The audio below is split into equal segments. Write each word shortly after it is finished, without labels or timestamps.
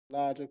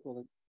logical,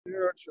 and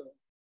spiritual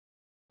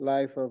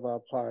life of our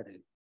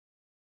party.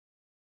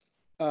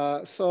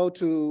 So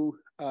to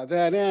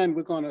that end,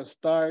 we're going to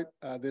start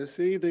this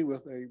evening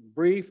with a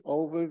brief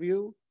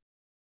overview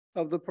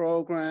of the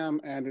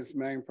program and its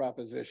main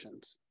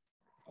propositions.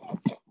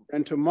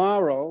 And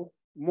tomorrow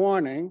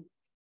morning,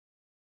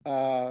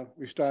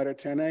 we start at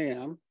 10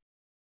 a.m.,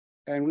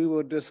 and we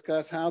will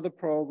discuss how the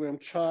program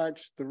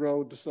charts the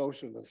road to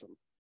socialism,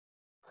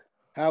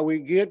 how we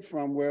get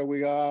from where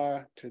we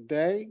are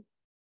today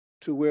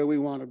to where we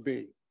want to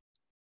be.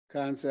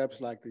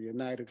 Concepts like the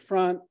United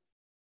Front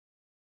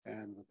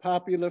and the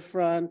Popular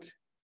Front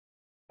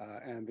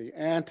and the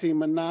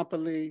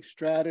anti-monopoly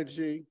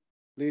strategy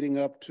leading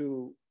up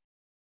to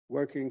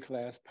working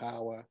class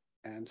power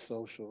and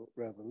social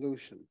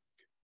revolution.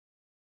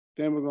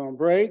 Then we're going to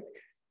break,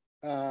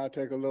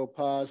 take a little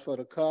pause for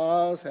the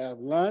cause, have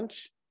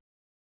lunch.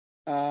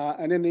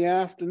 And in the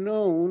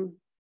afternoon,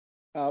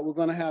 we're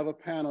going to have a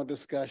panel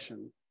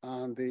discussion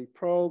on the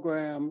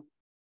program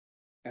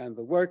and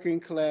the working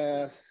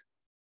class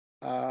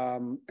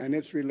and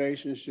its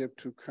relationship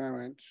to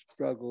current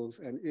struggles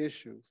and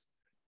issues.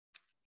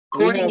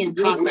 Recording in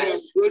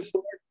progress.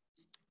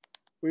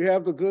 We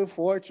have the good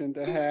fortune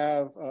to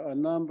have a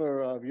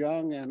number of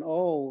young and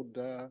old,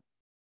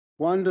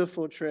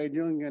 wonderful trade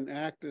union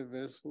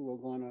activists who are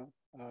going to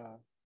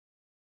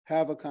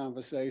have a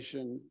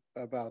conversation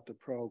about the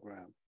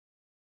program.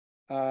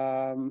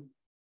 And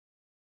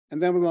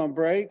then we're going to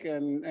break,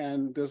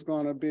 and there's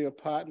going to be a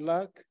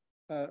potluck,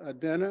 a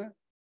dinner,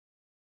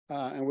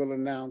 and we'll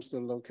announce the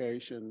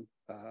location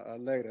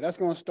later. That's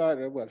going to start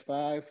at what,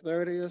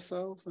 5:30 or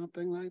so,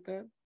 something like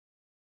that?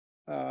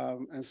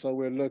 And so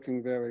we're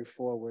looking very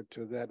forward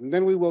to that. And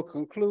then we will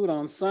conclude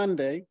on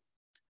Sunday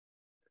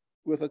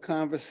with a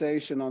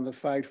conversation on the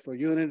fight for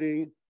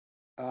unity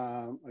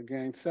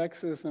against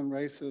sexism,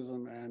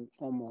 racism, and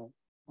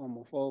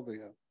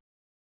homophobia.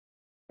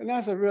 And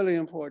that's a really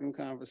important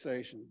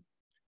conversation.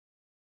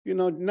 You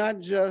know, not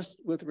just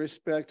with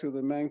respect to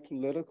the main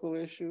political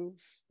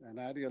issues and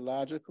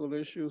ideological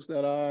issues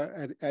that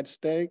are at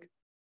stake,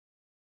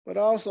 but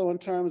also in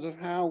terms of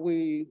how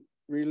we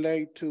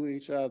relate to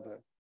each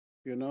other,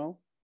 you know,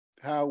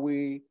 how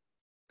we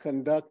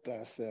conduct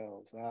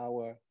ourselves,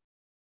 our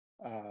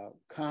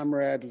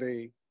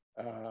comradely,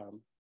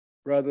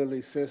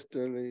 brotherly,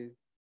 sisterly,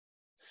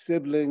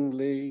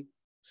 siblingly,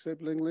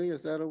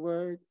 is that a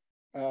word?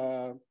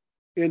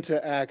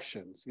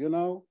 Interactions, you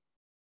know?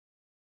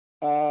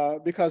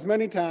 Because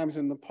many times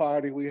in the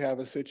party, we have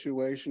a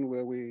situation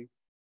where we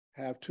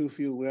have too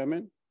few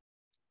women.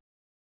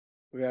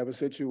 We have a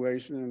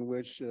situation in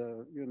which,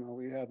 you know,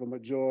 we have a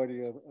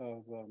majority of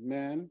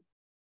men.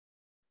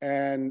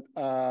 And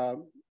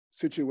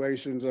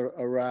situations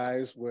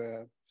arise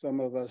where some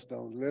of us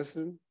don't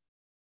listen.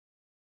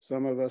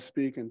 Some of us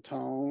speak in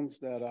tones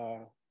that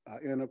are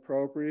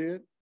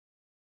inappropriate.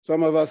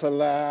 Some of us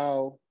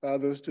allow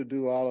others to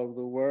do all of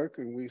the work,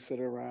 and we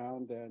sit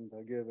around and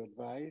give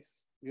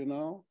advice, you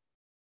know?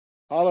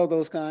 All of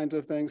those kinds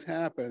of things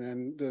happen,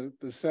 and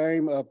the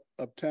same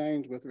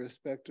obtains with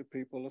respect to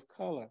people of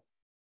color.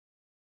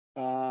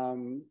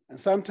 And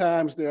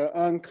sometimes there are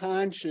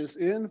unconscious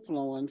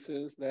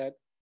influences that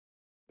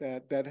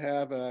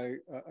have a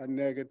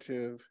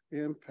negative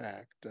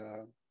impact.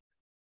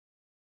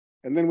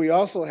 And then we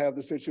also have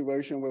the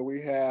situation where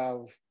we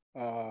have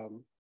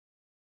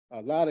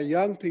a lot of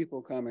young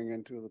people coming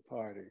into the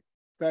party.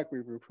 In fact,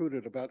 we've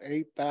recruited about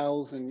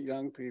 8,000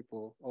 young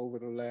people over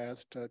the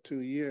last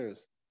 2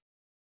 years.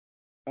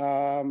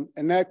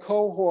 And that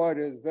cohort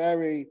is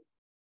very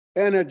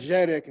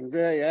energetic and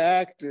very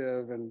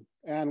active and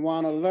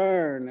want to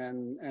learn.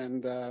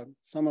 And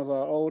some of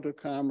our older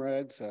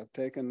comrades have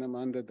taken them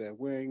under their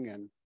wing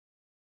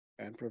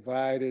and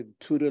provided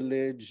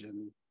tutelage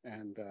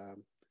and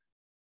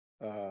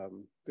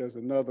there's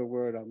another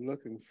word I'm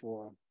looking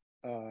for,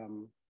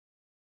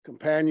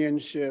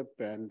 companionship,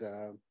 and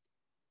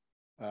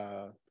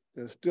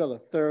there's still a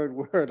third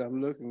word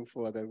I'm looking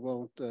for that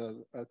won't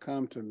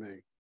come to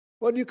me.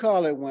 What do you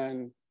call it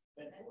when?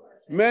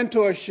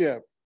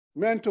 Mentorship.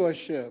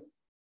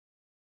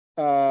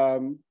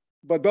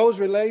 But those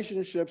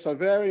relationships are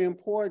very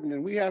important,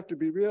 and we have to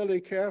be really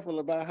careful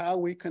about how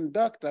we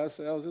conduct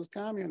ourselves as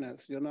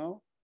communists, you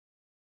know,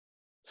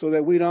 so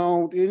that we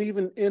don't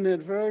even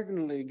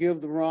inadvertently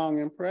give the wrong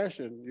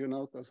impression, you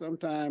know, because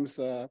sometimes,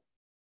 or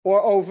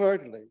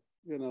overtly,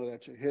 you know,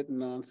 that you're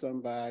hitting on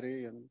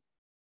somebody and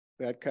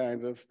that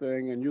kind of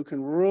thing, and you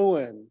can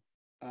ruin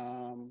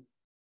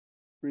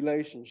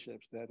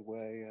relationships that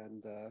way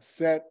and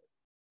set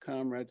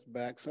comrades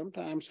back,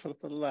 sometimes for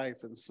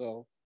life. And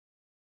so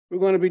we're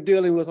going to be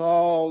dealing with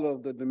all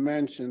of the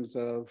dimensions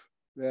of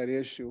that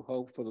issue,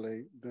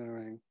 hopefully,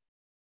 during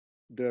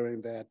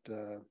that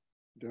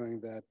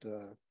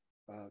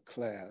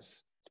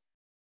class.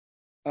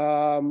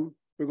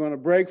 We're going to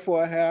break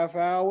for a half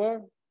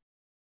hour,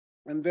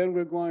 and then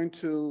we're going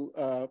to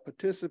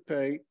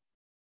participate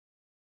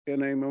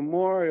in a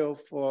memorial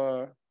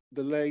for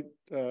the late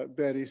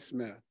Betty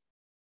Smith.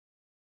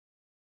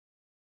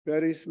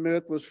 Betty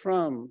Smith was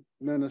from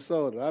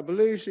Minnesota. I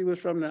believe she was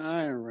from the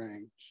Iron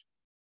Range.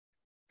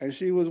 And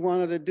she was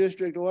one of the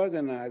district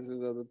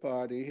organizers of the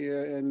party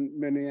here in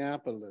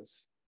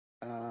Minneapolis.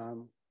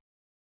 And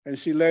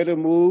she later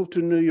moved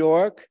to New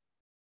York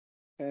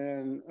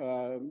and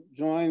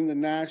joined the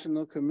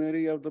national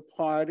committee of the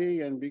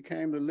party and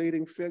became the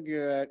leading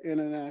figure at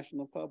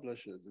International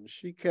Publishers. And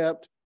she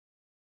kept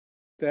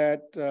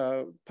that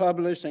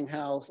publishing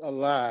house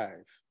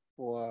alive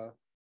for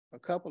a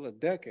couple of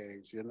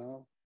decades, you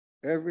know.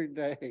 Every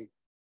day,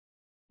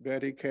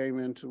 Betty came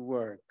into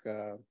work.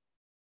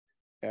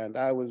 And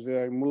I was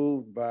very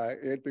moved by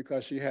it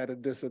because she had a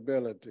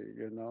disability,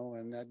 you know,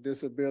 and that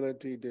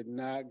disability did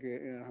not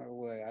get in her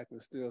way. I can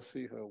still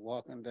see her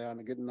walking down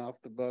and getting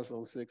off the bus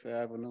on 6th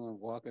Avenue and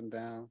walking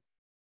down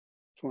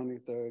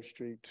 23rd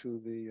Street to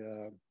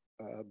the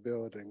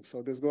building.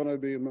 So there's going to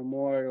be a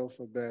memorial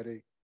for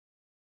Betty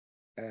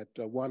at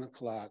 1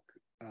 o'clock,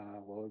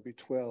 well, it'll be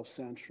 12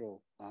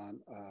 Central on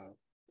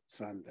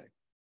Sunday.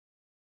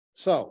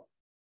 So,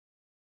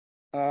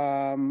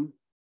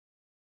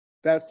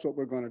 that's what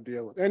we're going to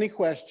deal with. Any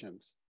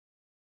questions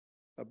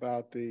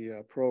about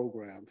the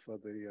program for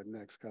the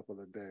next couple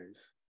of days?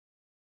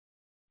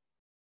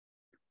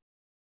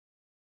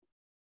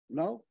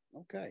 No?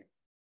 Okay.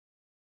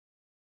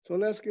 So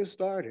let's get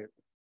started.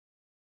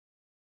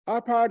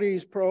 Our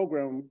party's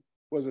program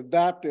was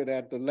adopted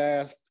at the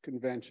last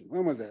convention.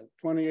 When was that?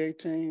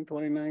 2018,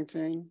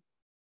 2019?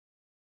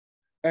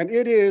 And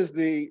it is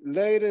the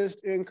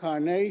latest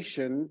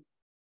incarnation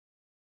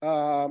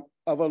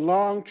of a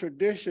long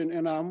tradition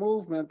in our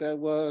movement that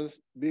was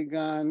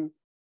begun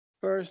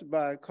first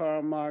by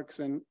Karl Marx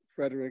and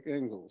Frederick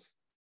Engels,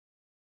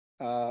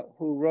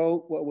 who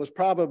wrote what was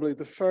probably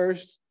the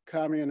first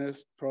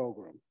communist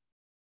program,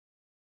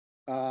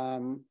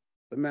 the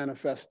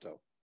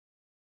manifesto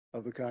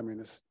of the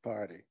Communist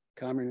Party,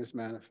 Communist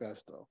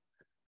Manifesto.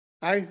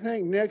 I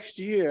think next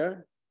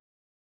year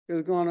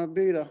is going to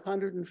be the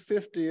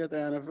 150th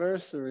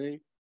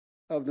anniversary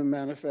of the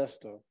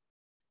manifesto.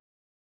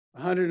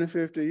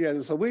 150 years.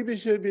 And so we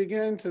should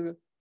begin to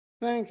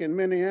think in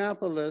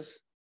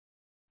Minneapolis,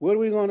 what are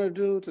we going to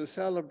do to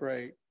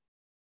celebrate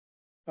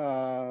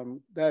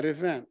that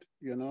event,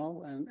 you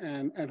know,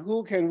 and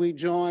who can we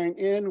join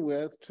in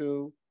with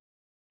to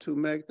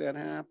make that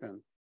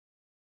happen?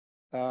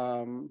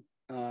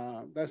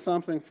 That's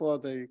something for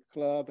the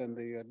club and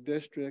the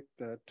district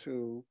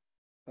to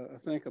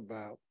think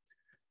about.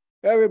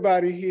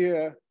 Everybody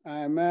here, I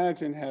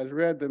imagine, has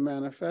read the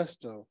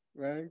manifesto,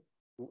 right?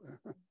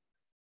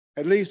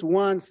 At least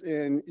once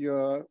in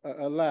your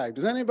life.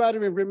 Does anybody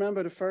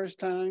remember the first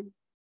time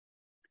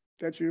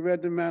that you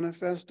read the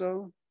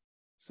manifesto?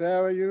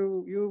 Sarah,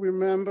 you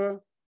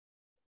remember?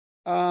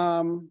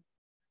 I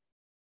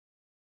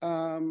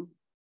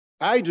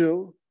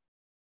do.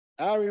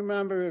 I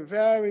remember it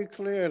very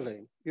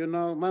clearly. You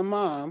know, my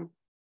mom,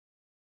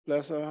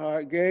 bless her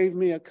heart, gave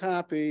me a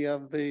copy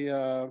of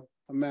the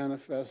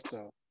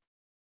manifesto.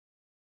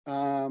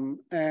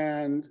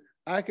 And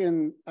I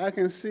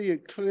can see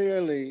it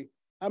clearly.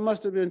 I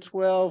must have been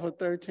 12 or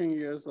 13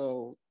 years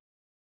old.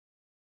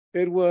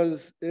 It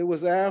was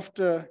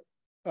after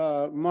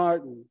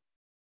Martin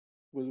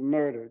was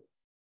murdered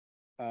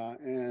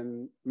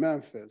in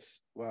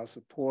Memphis while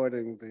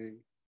supporting the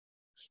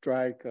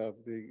strike of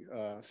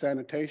the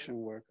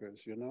sanitation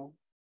workers, you know.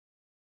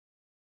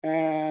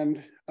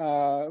 And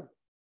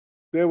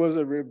there was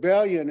a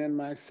rebellion in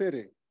my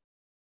city,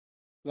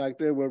 like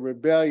there were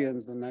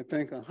rebellions in I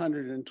think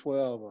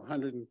 112 or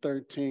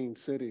 113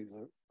 cities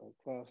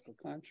across the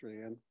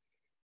country. And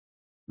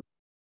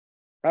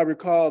I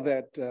recall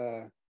that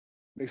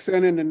they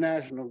sent in the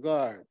National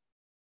Guard,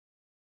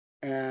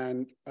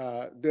 and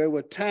there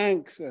were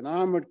tanks and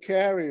armored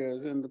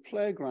carriers in the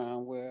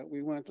playground where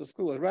we went to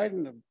school, right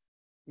in the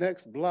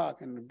next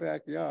block in the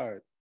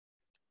backyard.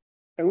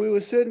 And we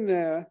were sitting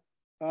there,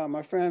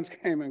 my friends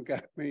came and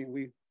got me,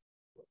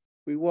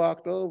 we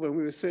walked over and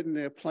we were sitting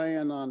there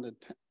playing on the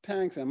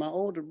tanks, and my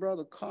older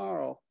brother,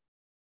 Carl,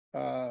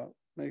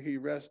 may he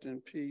rest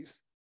in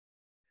peace,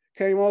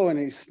 came over and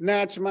he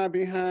snatched my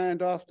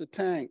behind off the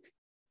tank.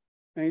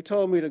 And he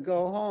told me to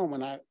go home.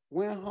 And I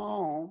went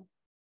home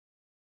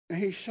and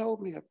he showed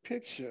me a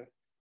picture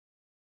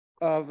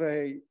of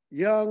a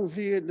young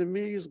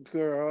Vietnamese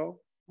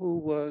girl who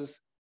was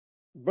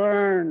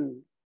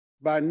burned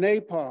by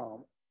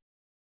napalm,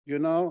 you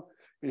know,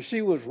 and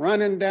she was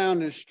running down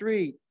the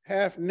street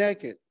half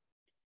naked,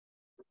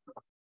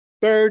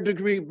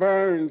 3rd-degree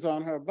burns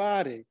on her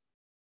body.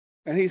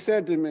 And he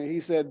said to me, he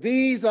said,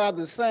 these are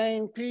the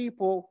same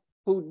people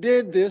who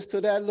did this to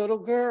that little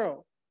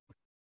girl.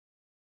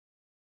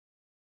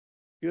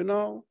 You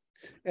know,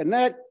 and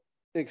that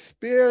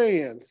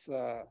experience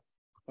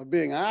of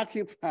being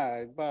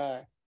occupied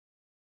by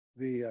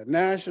the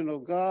National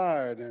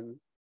Guard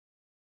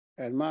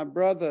and my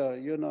brother,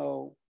 you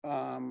know,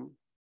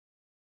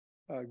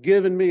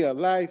 giving me a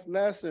life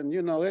lesson,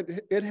 you know,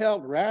 it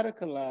helped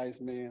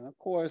radicalize me. And of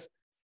course,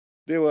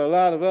 there were a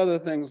lot of other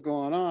things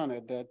going on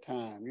at that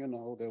time. You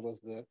know, there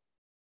was the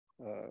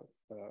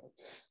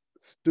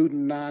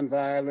Student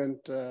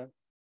Nonviolent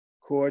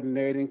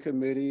Coordinating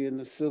Committee in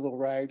the Civil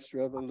Rights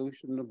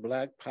Revolution, the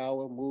Black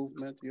Power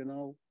movement, you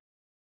know.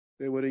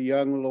 They were the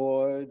Young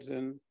Lords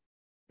and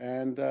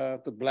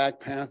the Black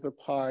Panther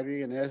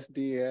Party and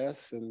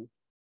SDS, and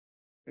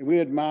we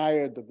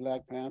admired the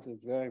Black Panthers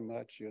very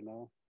much, you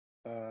know.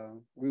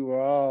 We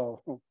were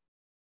all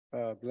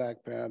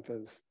Black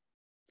Panthers,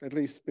 at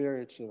least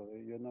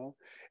spiritually, you know.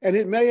 And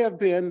it may have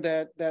been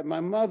that my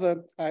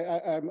mother,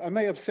 I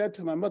may have said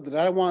to my mother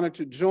that I wanted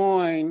to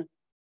join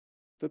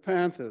the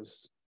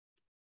Panthers.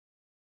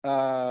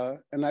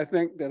 And I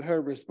think that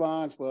her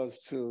response was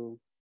to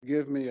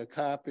give me a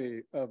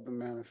copy of the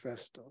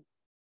manifesto.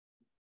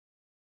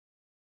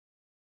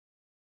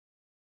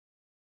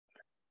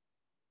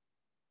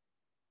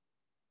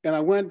 And I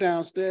went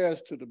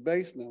downstairs to the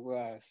basement where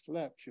I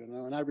slept, you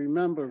know, and I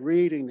remember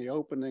reading the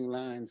opening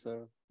lines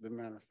of the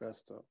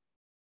manifesto.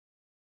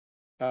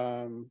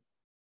 The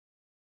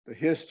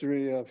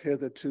history of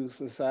hitherto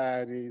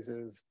societies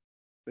is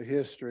the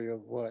history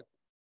of what?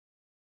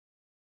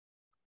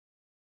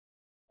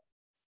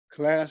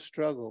 Class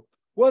struggle.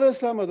 What are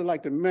some of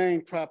the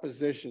main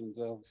propositions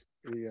of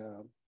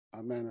the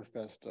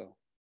manifesto?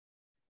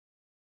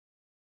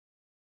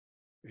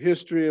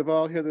 History of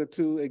all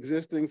hitherto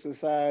existing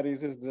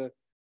societies is the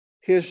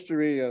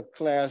history of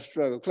class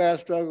struggle. Class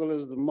struggle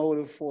is the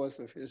motive force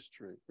of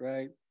history,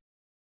 right?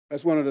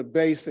 That's one of the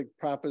basic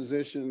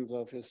propositions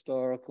of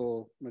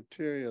historical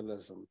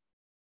materialism.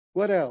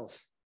 What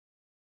else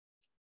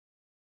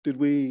did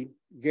we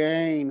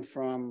gain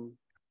from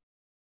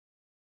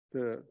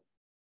the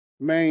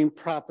main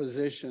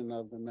proposition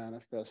of the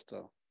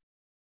manifesto?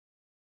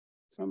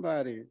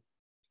 Somebody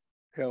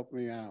help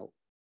me out.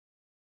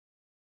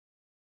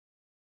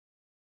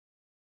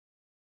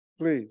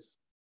 Please.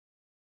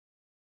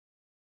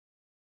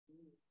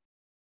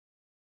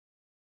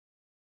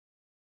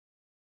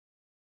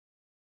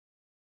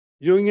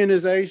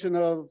 Unionization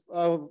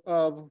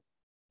of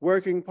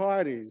working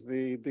parties,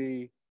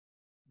 the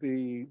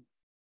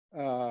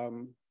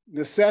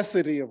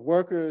necessity of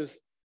workers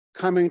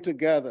coming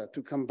together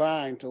to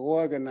combine, to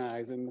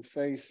organize in the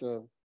face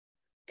of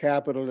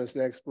capitalist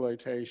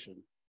exploitation,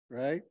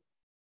 right?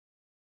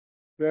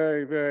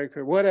 Very, very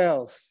clear. What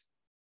else?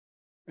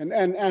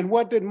 And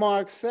what did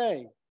Marx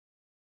say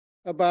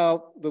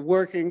about the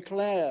working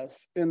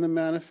class in the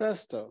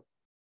manifesto?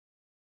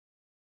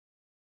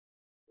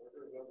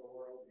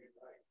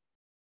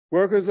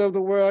 Workers of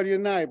the world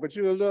unite, but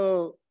you're a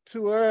little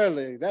too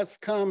early. That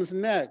comes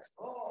next.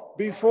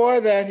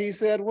 Before that, he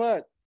said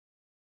what?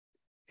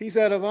 He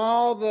said of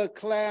all the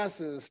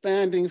classes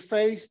standing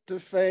face to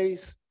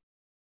face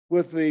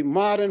with the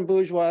modern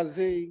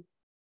bourgeoisie,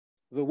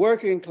 the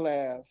working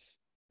class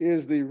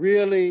is the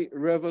really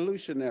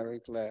revolutionary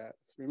class.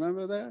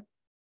 Remember that?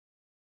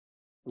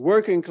 The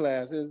working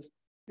class is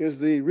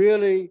the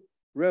really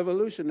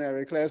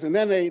revolutionary class. And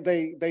then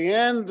they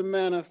end the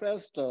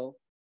manifesto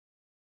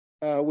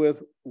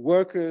with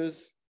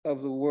workers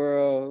of the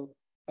world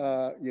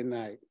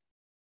unite.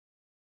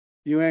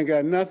 You ain't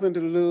got nothing to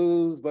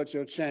lose but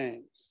your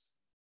chains.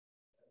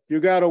 You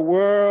got a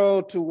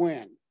world to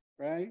win,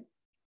 right?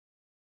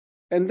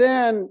 And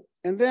then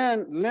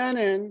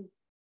Lenin,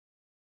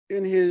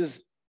 in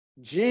his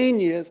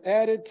genius,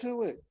 added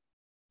to it,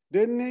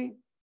 didn't he?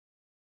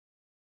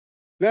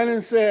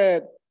 Lenin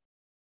said,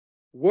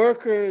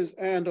 workers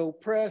and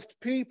oppressed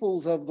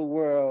peoples of the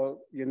world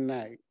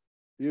unite.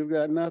 You've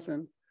got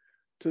nothing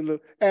to lose.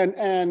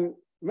 And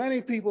many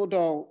people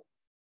don't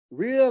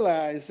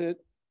realize it,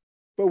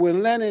 but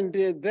when Lenin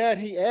did that,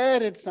 he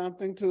added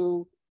something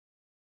to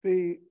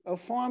a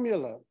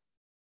formula,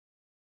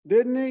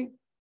 didn't he?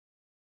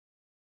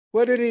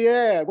 What did he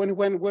add?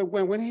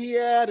 When he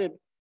added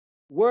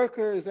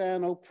workers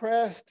and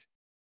oppressed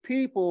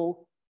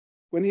people,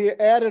 when he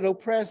added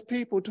oppressed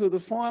people to the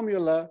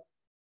formula,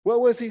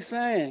 what was he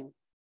saying?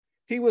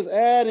 He was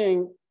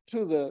adding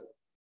to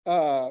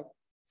the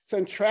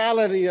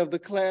centrality of the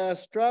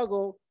class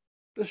struggle,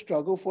 the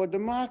struggle for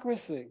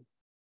democracy.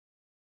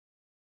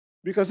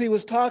 Because he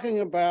was talking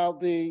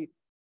about the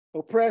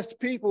oppressed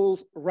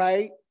people's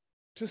right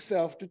to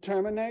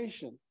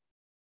self-determination,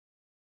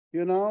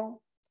 you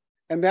know?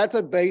 And that's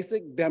a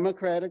basic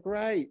democratic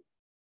right.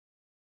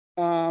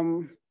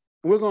 We're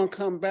going to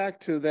come back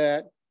to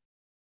that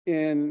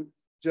in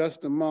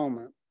just a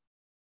moment.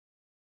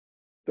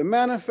 The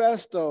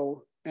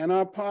manifesto and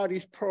our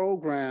party's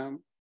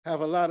program have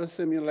a lot of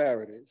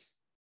similarities.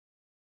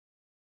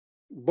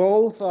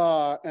 Both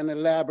are an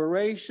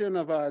elaboration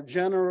of our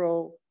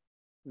general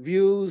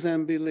views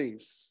and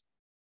beliefs.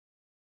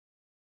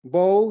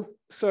 Both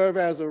serve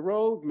as a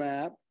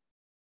roadmap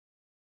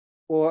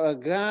or a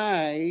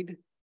guide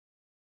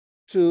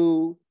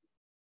to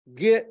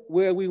get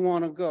where we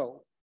want to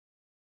go.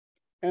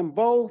 And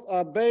both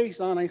are based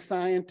on a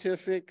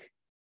scientific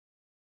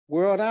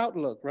world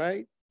outlook,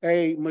 right?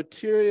 A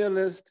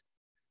materialist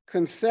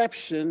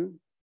conception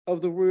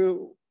of the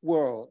real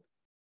world.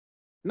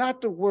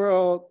 Not the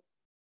world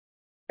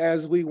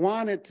as we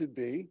want it to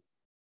be,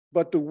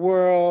 but the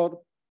world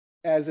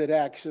as it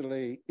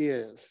actually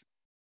is.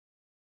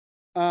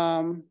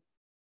 And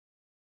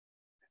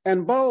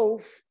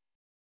both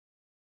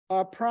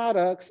are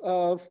products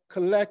of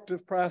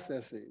collective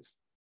processes.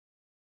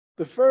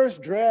 The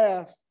first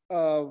draft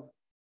of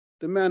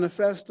the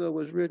manifesto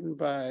was written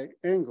by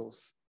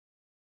Engels.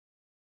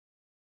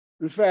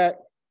 In fact,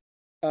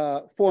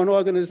 for an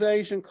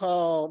organization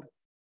called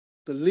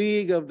the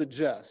League of the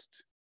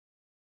Just.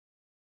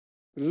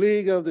 The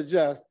League of the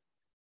Just,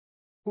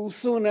 who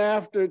soon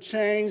after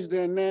changed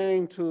their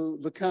name to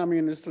the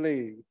Communist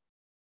League.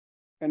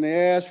 And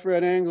they asked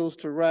Fred Engels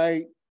to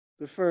write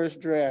the first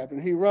draft,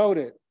 and he wrote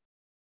it,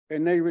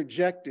 and they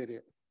rejected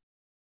it.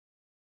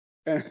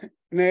 And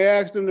they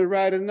asked him to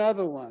write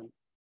another one,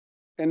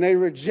 and they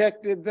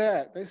rejected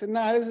that. They said,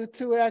 "No, this is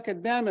too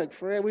academic,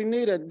 Fred. We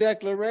need a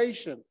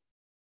declaration."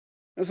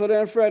 And so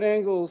then Fred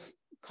Engels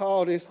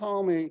called his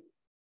homie,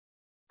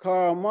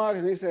 Karl Marx,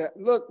 and he said,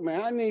 "Look,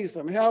 man, I need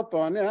some help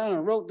on this. I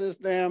done wrote this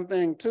damn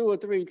thing 2 or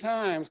 3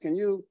 times. Can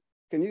you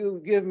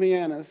give me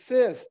an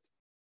assist?"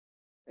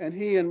 And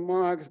he and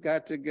Marx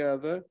got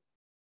together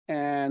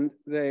and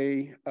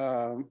they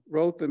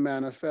wrote the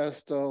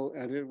manifesto,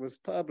 and it was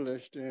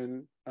published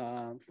in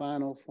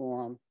final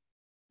form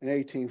in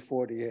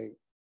 1848.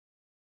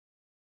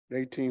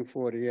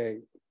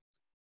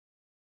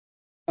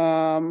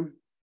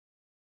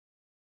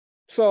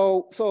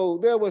 So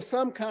there was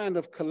some kind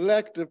of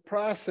collective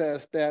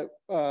process that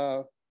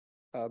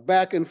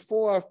back and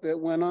forth that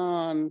went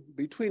on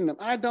between them.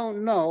 I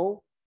don't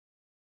know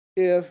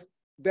if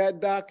that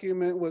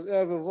document was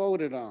ever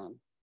voted on,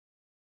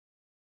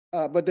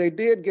 but they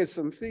did get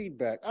some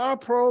feedback. Our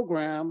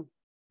program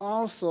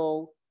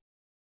also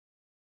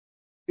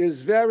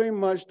is very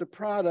much the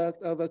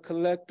product of a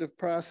collective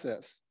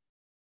process.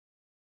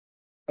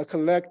 A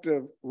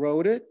collective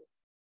wrote it.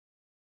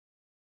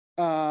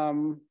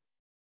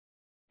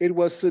 It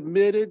was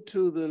submitted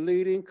to the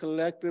leading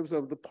collectives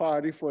of the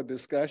party for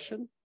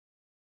discussion,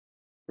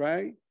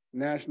 right?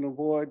 National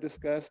Board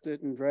discussed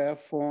it in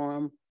draft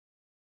form.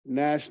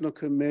 National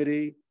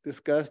Committee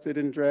discussed it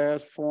in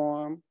draft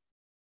form.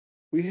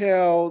 We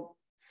held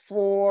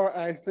 4,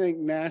 I think,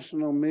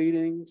 national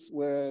meetings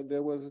where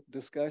there was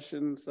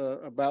discussions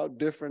about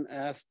different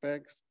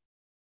aspects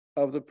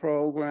of the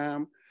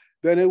program.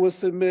 Then it was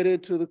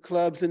submitted to the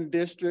clubs and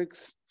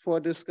districts for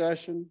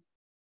discussion.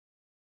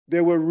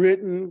 There were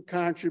written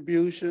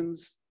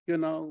contributions,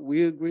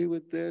 we agree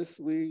with this,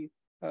 we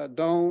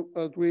don't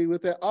agree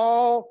with that,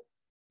 all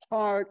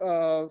part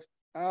of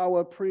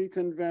our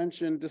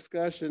pre-convention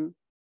discussion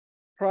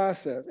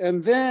process.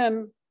 And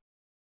then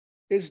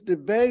it's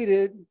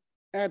debated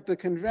at the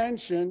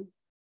convention,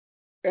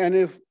 and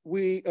if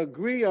we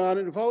agree on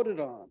it, voted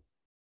on,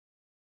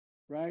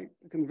 right?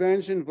 The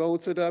convention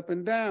votes it up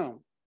and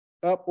down,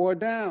 up or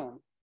down.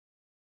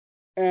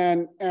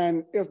 And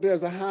if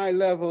there's a high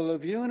level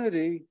of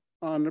unity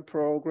on the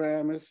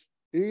program, it's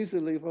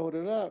easily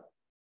voted up.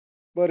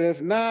 But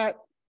if not,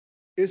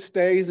 it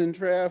stays in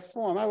draft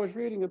form. I was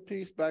reading a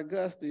piece by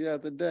Gus the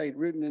other day,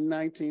 written in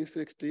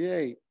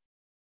 1968,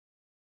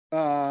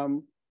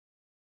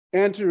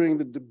 entering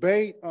the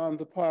debate on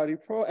the party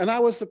program. And I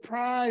was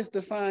surprised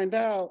to find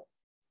out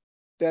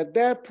that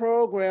that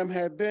program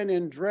had been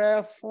in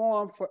draft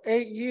form for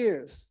 8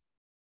 years.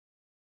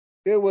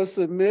 It was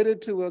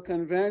submitted to a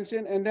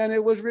convention and then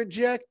it was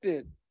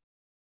rejected.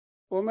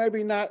 Well,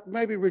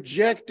 maybe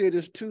rejected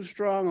is too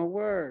strong a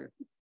word.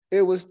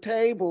 It was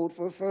tabled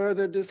for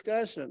further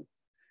discussion,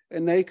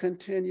 and they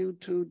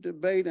continued to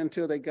debate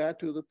until they got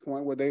to the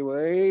point where they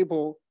were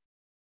able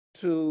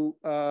to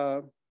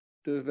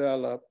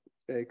develop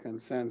a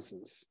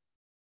consensus.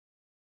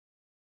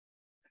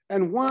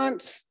 And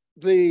once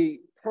the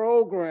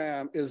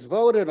program is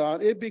voted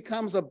on, it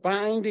becomes a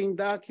binding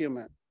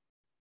document,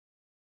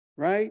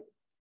 right?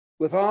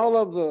 With all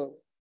of the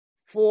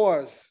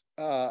force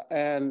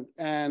and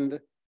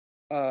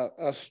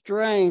a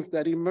strength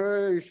that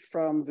emerged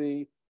from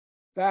the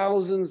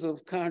thousands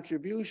of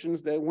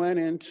contributions that went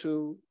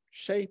into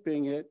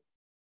shaping it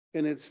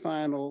in its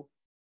final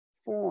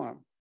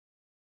form.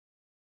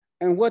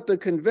 And what the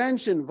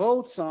convention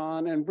votes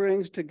on and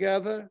brings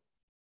together,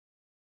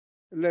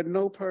 let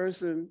no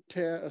person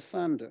tear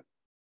asunder.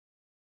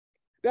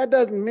 That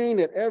doesn't mean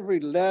that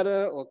every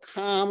letter or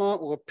comma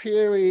or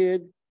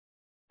period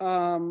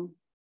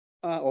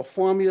or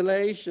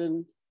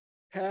formulation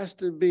has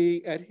to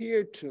be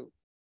adhered to.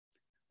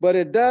 But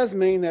it does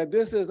mean that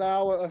this is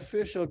our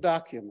official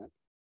document,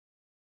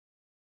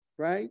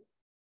 right?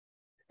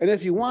 And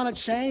if you want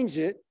to change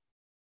it,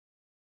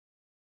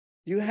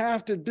 you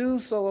have to do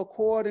so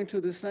according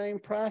to the same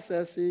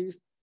processes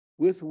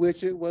with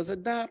which it was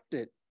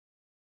adopted.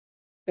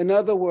 In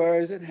other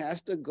words, it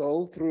has to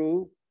go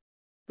through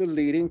the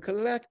leading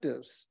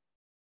collectives.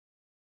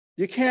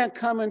 You can't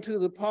come into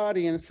the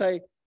party and say,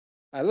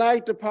 I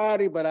like the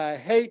party, but I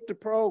hate the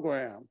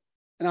program,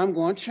 and I'm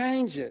going to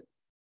change it.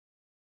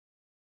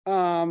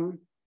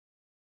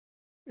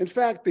 In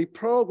fact, the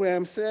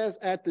program says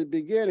at the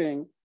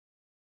beginning,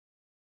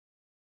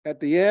 at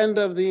the end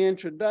of the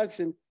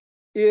introduction,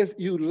 if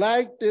you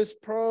like this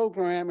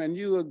program and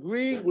you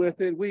agree with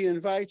it, we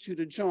invite you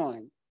to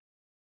join.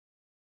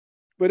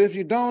 But if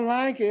you don't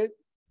like it,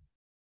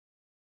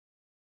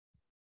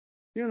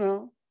 you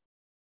know,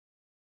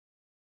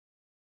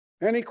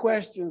 any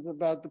questions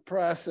about the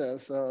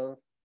process of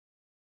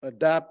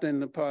adopting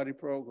the party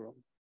program?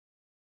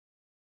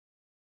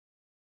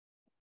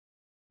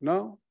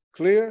 No?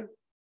 Clear?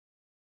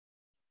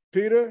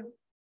 Peter?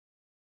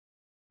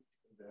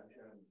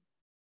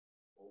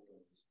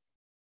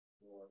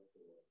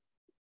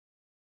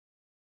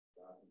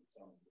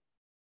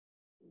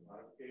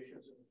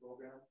 Modifications in the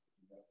program?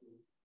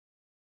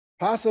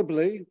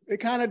 Possibly. It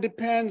kind of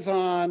depends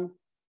on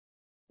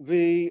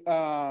the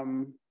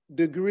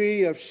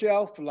degree of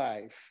shelf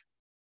life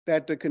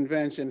that the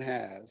convention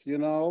has, you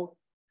know?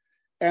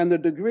 And the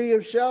degree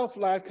of shelf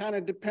life kind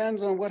of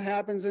depends on what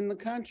happens in the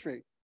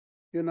country,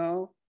 you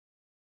know?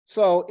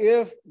 So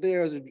if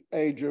there's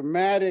a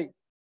dramatic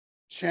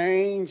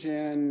change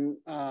in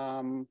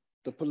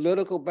the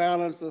political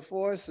balance of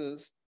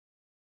forces,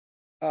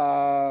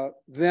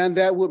 then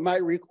that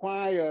might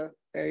require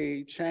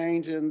a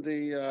change in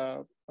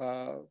the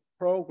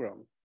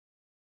program.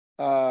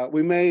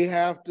 We may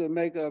have to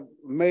make a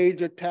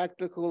major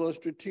tactical or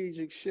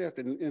strategic shift,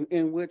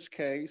 in which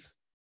case,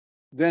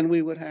 then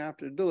we would have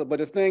to do it. But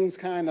if things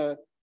kind of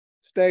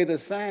stay the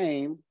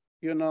same,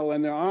 you know,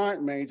 and there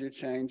aren't major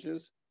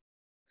changes,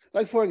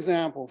 like for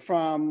example,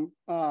 from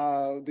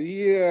the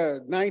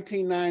year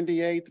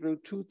 1998 through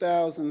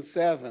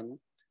 2007,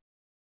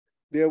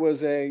 there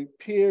was a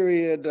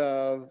period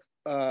of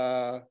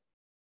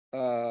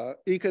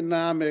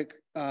economic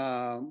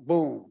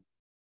boom,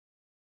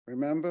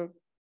 remember?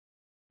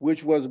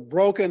 Which was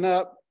broken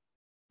up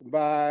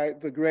by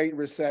the Great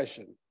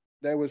Recession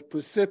that was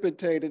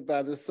precipitated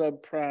by the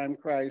subprime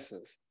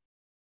crisis.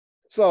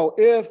 So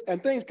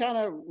and things kind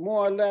of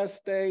more or less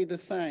stayed the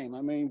same.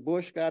 I mean,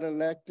 Bush got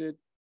elected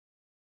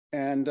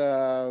and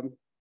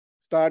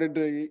started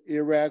the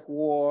Iraq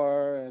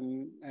War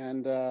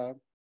and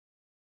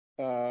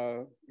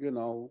you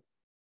know,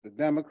 the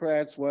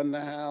Democrats won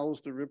the House,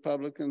 the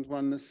Republicans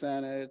won the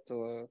Senate,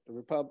 or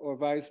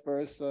vice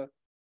versa.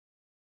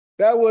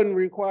 That wouldn't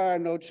require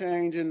no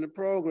change in the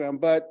program.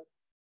 But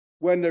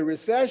when the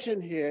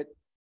recession hit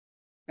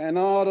and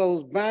all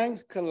those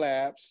banks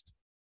collapsed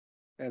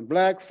and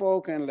Black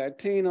folk and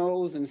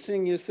Latinos and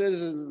senior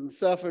citizens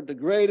suffered the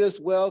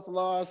greatest wealth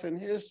loss in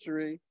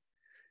history,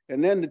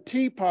 and then the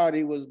Tea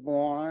Party was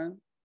born,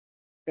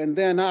 and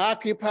then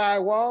Occupy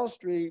Wall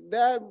Street,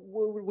 that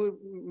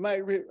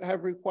might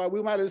have required,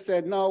 we might have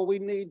said, no, we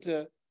need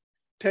to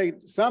take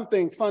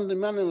something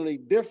fundamentally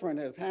different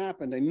has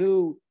happened. A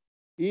new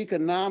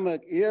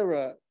economic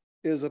era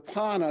is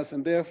upon us,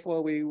 and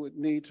therefore we would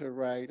need to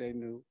write a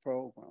new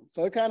program.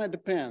 So it kind of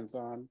depends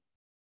on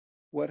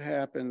what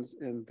happens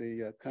in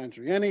the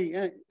country,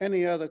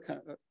 any other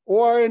country,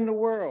 or in the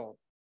world,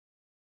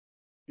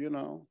 you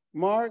know.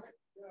 Mark?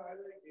 Yeah, I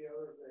think the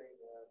other thing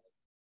that's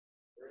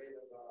great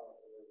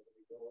about is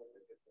we go at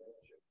the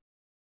convention.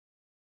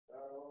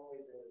 Not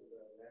only does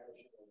the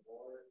national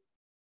board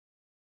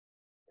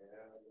and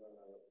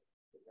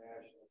the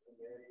national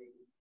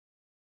committee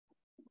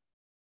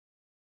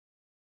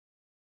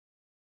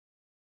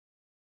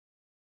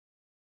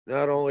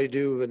not only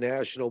do the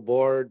national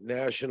board,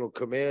 national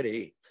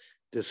committee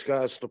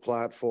discuss the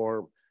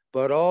platform,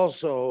 but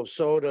also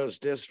so does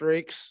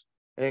districts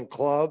and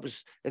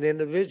clubs and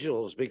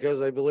individuals,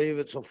 because I believe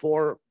it's a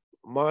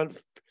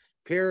 4-month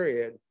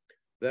period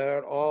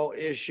that all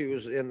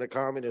issues in the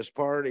Communist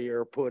Party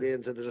are put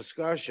into the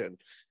discussion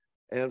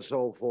and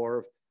so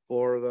forth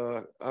for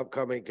the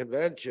upcoming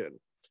convention.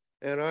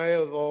 And I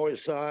have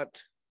always thought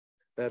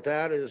that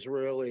that is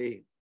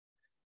really,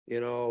 you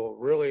know,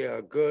 really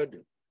a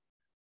good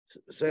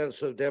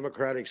sense of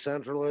democratic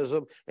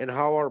centralism and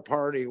how our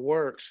party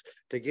works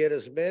to get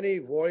as many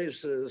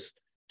voices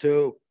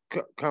to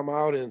come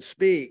out and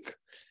speak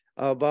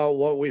about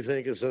what we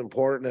think is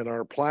important in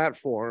our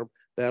platform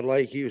that,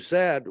 like you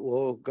said,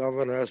 will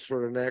govern us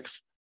for the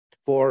next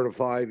 4 to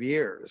 5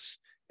 years.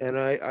 And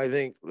I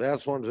think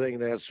that's one thing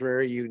that's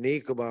very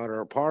unique about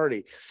our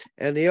party.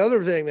 And the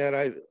other thing that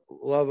I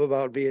love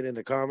about being in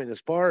the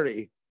Communist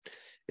Party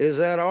is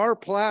that our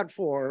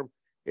platform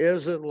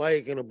isn't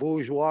like in a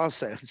bourgeois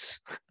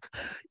sense.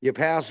 You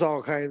pass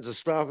all kinds of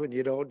stuff and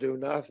you don't do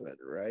nothing,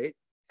 right?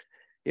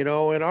 You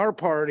know, in our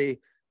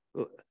party,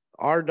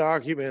 our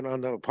document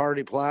on the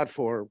party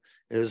platform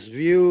is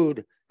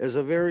viewed as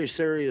a very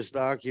serious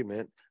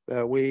document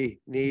that we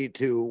need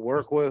to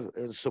work with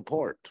and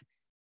support.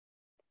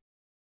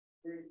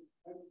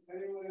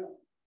 Anyone else?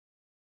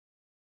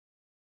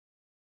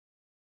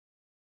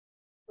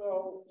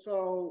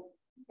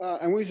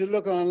 And we should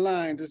look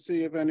online to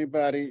see if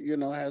anybody, you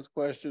know, has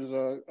questions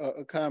or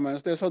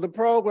comments there. So the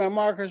program,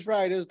 Marcus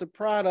Wright, is the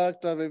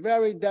product of a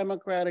very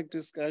democratic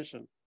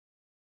discussion.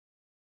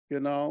 You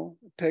know,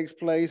 it takes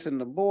place in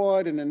the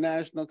board, in the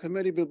national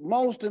committee, but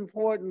most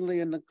importantly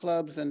in the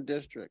clubs and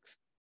districts.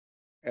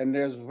 And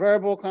there's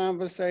verbal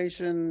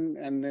conversation,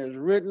 and there's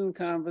written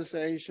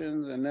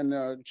conversations, and then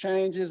there are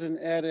changes and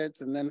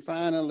edits, and then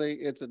finally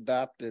it's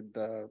adopted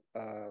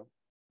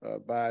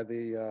by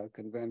the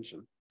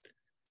convention.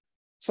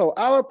 So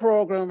our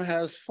program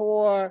has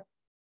 4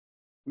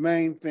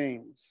 main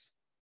themes.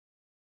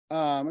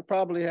 It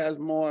probably has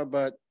more,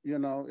 but you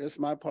know, it's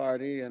my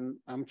party and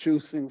I'm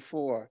choosing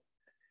 4.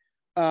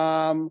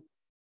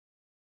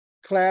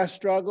 Class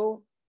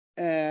struggle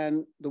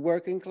and the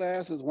working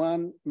class is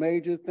one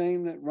major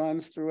theme that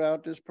runs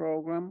throughout this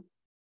program.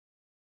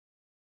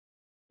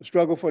 The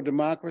struggle for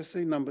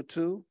democracy, number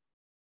 2.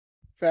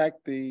 In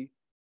fact, the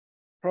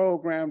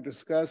program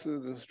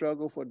discusses the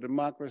struggle for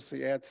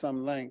democracy at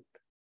some length.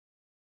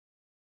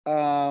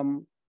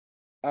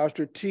 Our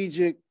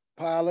strategic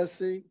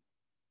policy,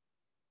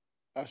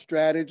 our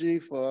strategy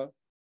for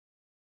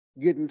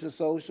getting to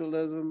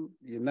socialism,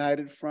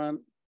 United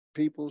Front,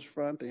 People's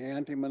Front, the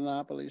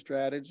anti-monopoly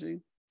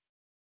strategy.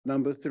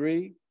 Number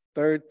 3,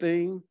 third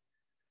theme.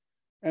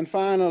 And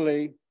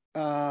finally,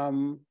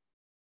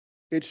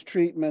 its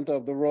treatment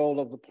of the role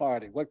of the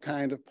party. What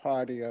kind of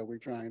party are we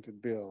trying to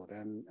build?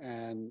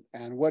 And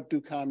what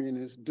do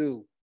communists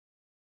do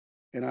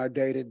in our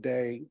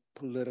day-to-day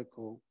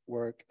political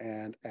work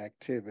and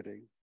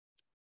activity?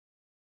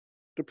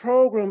 The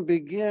program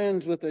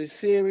begins with a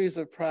series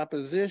of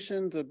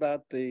propositions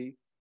about the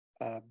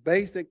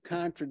basic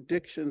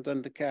contradictions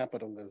under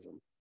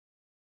capitalism.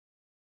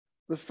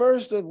 The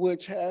first of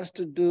which has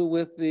to do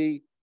with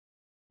the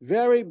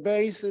very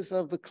basis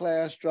of the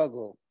class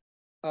struggle.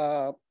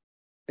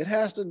 It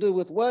has to do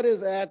with what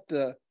is at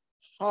the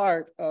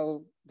heart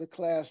of the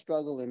class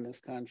struggle in this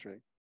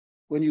country.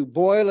 When you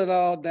boil it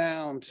all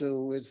down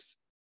to its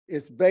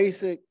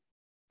basic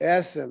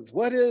essence,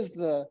 what is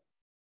the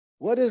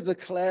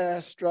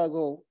class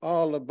struggle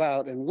all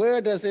about and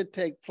where does it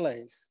take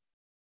place?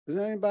 Does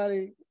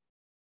anybody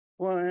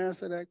want to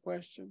answer that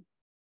question?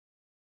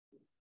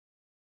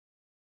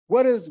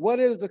 What is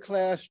the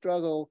class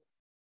struggle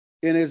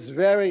in its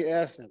very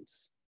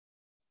essence?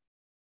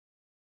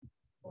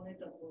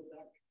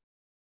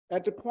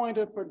 At the point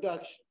of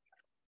production.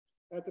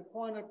 At the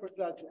point of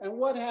production. And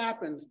what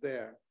happens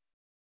there?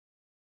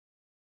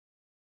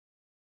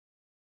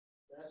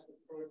 That's the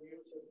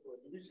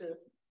producer,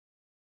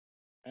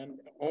 and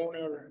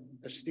owner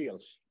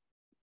steals.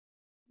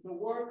 The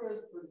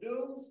workers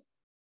produce,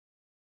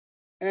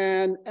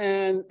 and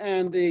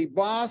the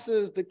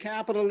bosses, the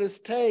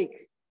capitalists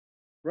take,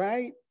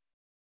 right?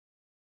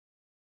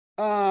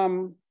 At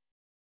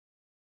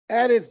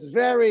its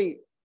very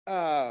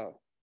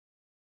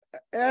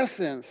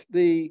essence,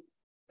 the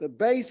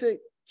basic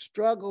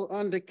struggle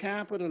under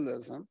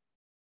capitalism,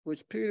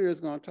 which Peter is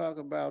going to talk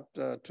about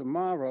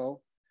tomorrow,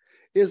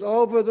 is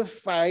over the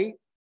fight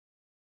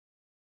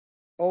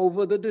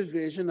over the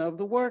division of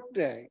the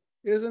workday.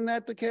 Isn't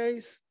that the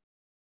case?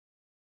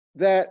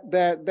 That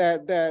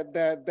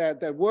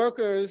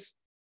workers,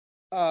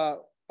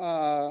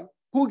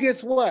 who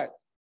gets what?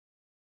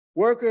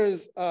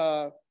 Workers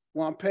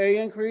want pay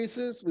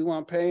increases. We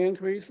want pay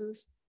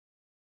increases.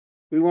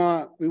 We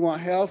want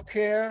health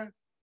care,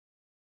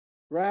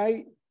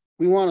 right?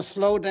 We want to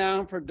slow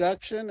down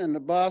production and the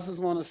bosses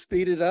want to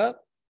speed it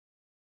up.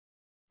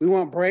 We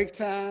want break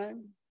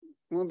time.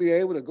 We want to be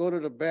able to go to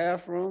the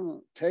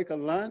bathroom, take a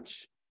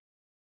lunch.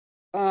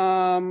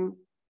 The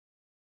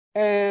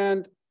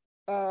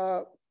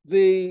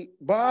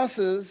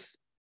bosses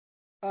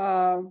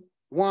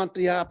want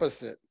the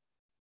opposite.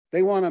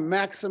 They want to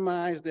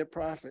maximize their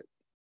profit.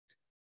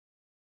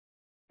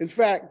 In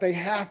fact, they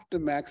have to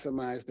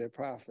maximize their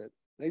profit.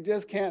 They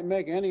just can't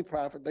make any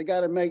profit. They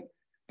got to make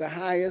the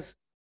highest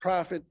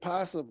profit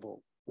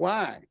possible.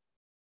 Why?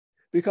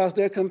 Because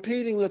they're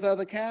competing with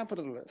other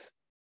capitalists.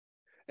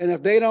 And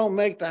if they don't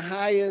make the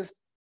highest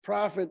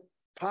profit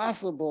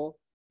possible,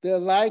 they're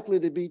likely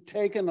to be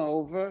taken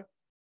over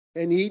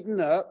and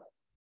eaten up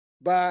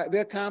by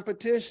their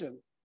competition.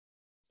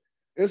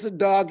 It's a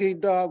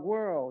dog-eat-dog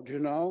world, you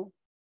know?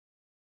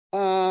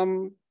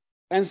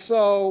 This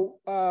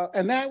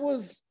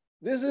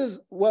is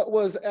what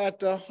was at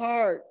the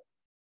heart,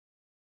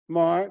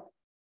 Mark,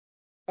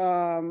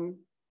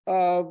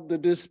 of the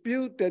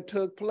dispute that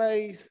took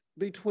place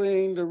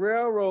between the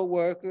railroad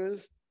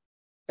workers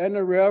and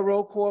the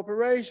railroad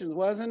corporations,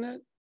 wasn't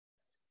it?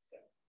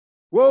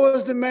 What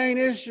was the main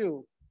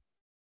issue?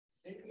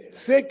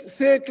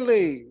 Sick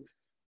leave,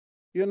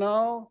 you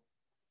know?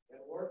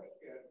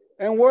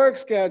 And work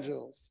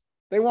schedules.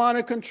 They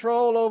wanted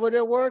control over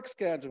their work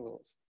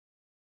schedules.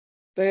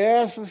 They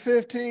asked for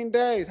 15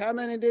 days. How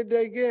many did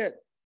they get?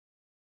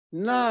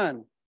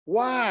 None.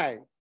 Why?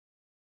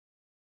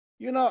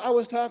 You know, I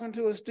was talking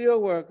to a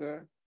steel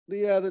worker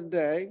the other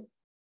day,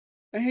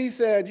 and he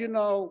said, you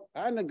know,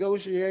 I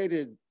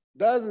negotiated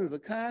dozens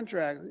of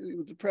contracts. He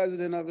was the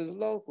president of his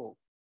local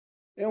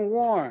in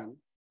Warren,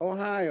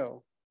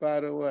 Ohio,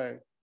 by the way,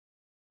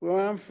 where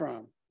I'm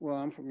from. Well,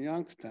 I'm from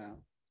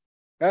Youngstown.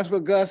 That's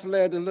where Gus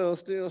led the little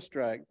steel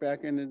strike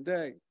back in the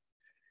day.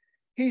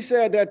 He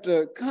said that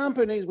the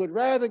companies would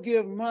rather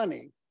give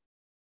money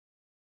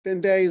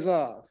than days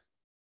off.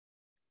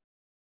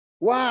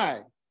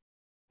 Why?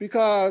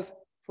 Because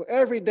for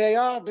every day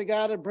off, they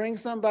got to bring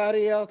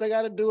somebody else. They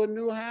got to do a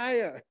new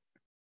hire,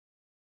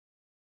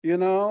 you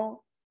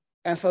know?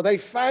 And so they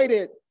fight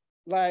it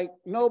like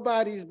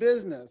nobody's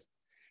business.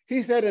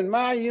 He said, in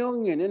my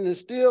union, in the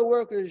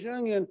Steelworkers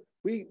Union,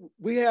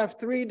 we have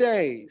 3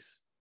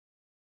 days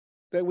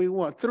that we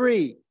want,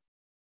 3.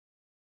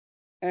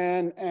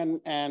 And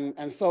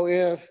so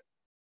if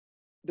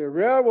the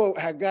railroad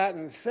had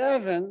gotten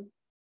 7,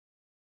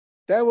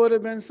 that would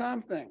have been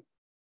something.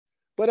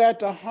 But at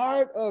the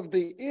heart of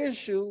the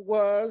issue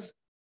was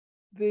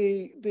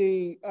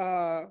the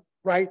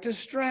right to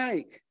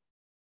strike.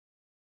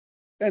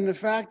 And the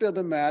fact of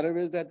the matter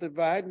is that the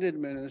Biden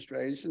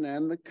administration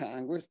and the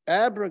Congress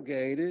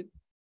abrogated.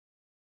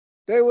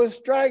 They were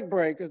strike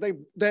breakers.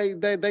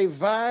 They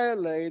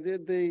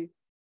violated the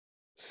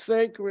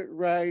sacred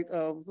right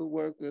of the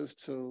workers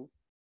to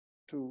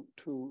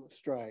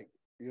strike,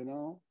 you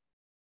know?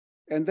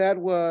 And that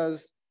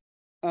was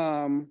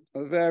a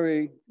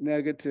very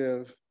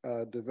negative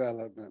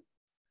development.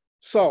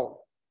 So,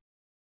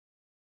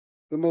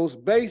 the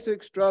most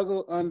basic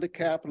struggle under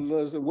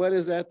capitalism, what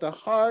is at the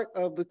heart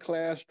of the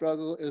class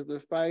struggle is the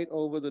fight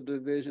over the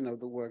division of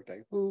the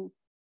workday. Who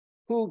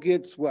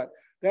gets what?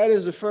 That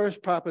is the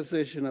first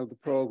proposition of the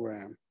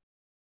program.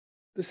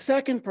 The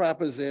second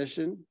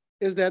proposition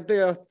is that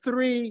there are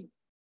 3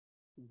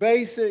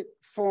 basic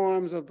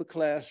forms of the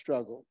class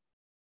struggle.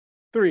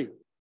 3.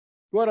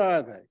 What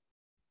are they?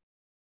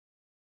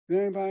 Does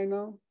anybody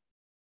know?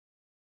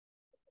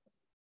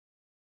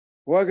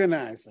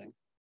 Organizing,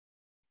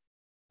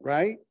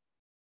 right?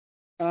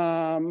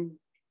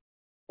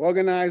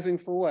 Organizing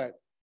for what?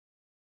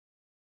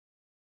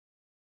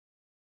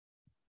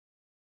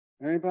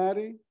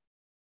 Anybody?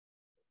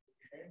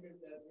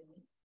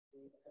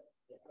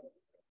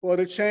 Well,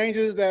 the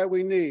changes that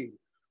we need.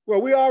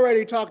 Well, we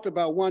already talked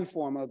about one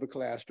form of the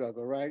class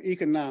struggle, right?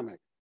 Economic,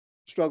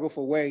 struggle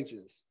for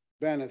wages,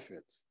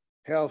 benefits,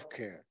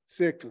 healthcare,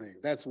 sick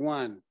leave. That's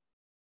one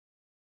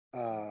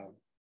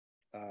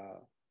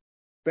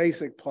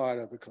basic part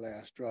of the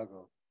class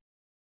struggle.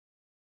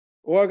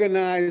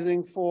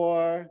 Organizing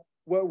for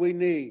what we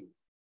need,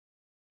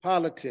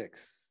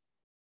 politics,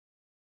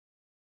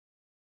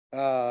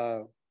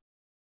 voting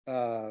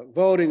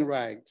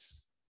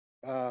rights,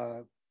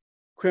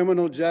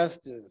 criminal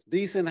justice,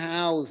 decent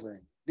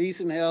housing,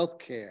 decent health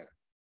care,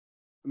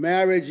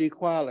 marriage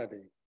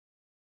equality,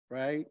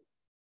 right?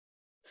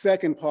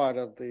 Second part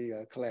of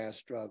the class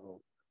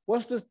struggle.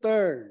 What's the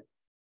third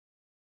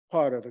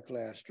part of the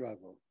class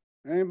struggle?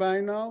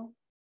 Anybody know?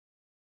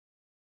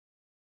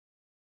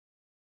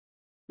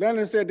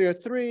 Lenin said there are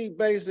 3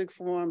 basic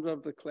forms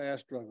of the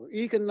class struggle.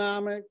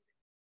 Economic,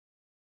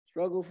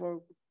 struggle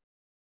for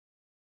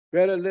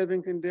better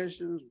living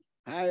conditions,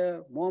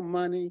 higher, more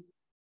money,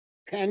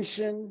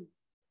 pension,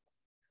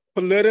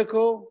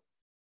 political,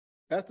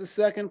 that's the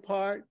second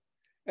part.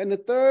 And the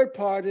third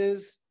part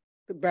is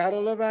the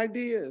battle of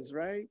ideas,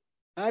 right?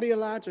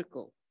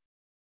 Ideological.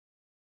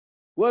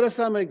 What are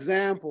some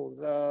examples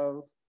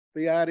of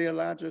the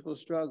ideological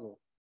struggle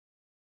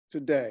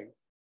today?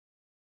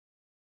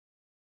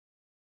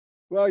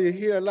 Well, you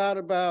hear a lot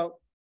about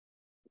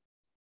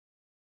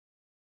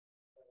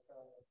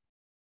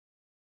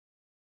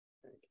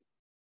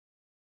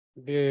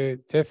the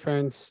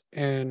difference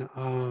in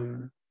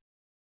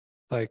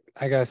like,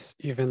 I guess,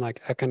 even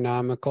like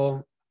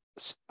economical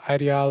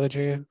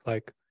ideology,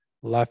 like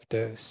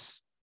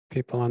leftists,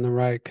 people on the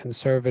right,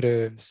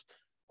 conservatives,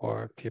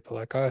 or people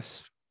like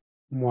us,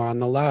 more on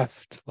the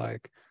left.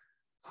 Like,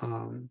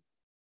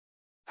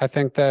 I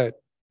think that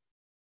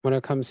when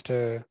it comes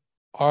to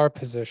our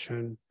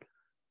position,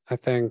 I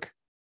think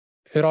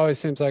it always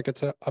seems like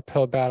it's an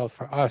uphill battle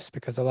for us,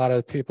 because a lot of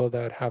the people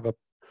that have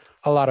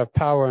a lot of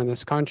power in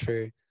this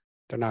country,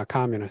 they're not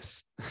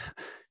communists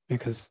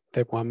because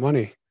they want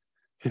money,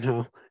 you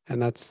know,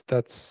 and that's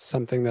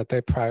something that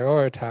they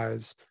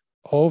prioritize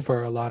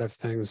over a lot of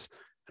things.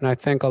 And I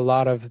think a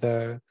lot of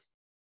the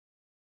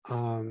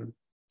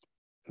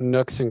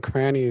nooks and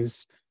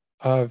crannies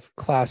of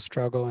class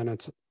struggle in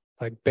its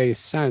like base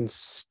sense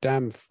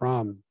stem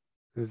from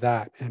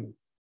that, and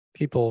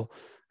people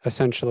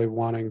essentially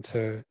wanting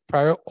to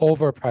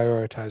over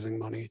prioritizing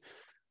money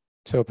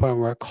to a point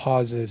where it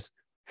causes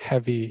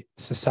heavy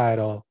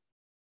societal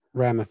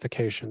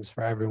ramifications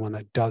for everyone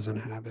that doesn't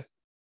have it,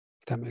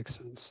 if that makes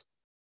sense.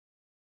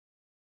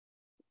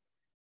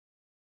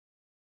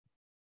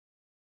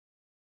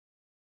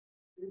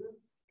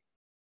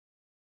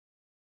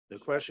 The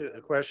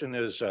question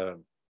is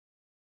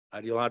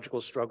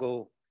ideological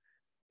struggle.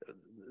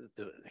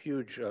 The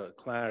huge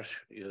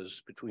clash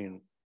is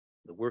between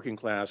the working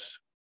class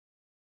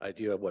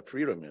idea of what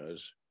freedom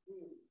is,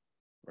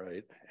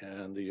 right?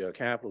 And the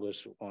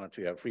capitalists want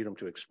to have freedom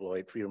to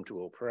exploit, freedom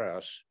to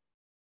oppress.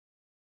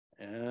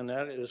 And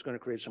that is going to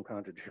create some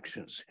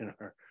contradictions in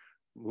our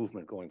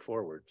movement going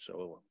forward.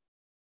 So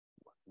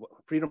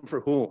freedom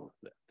for whom?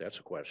 That's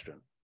a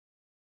question.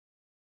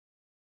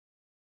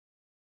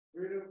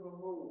 freedom for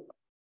who?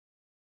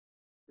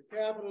 The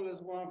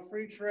capitalists want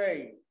free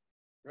trade,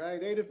 right?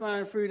 They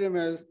define freedom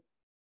as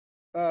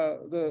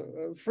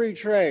the free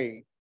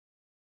trade.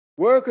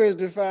 Workers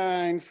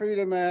define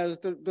freedom as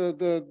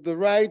the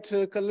right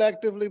to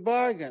collectively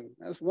bargain.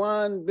 That's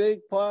one big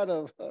part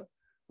of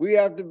We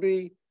have to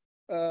be,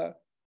 what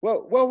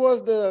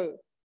was the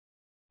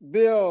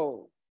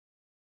bill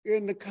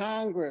in the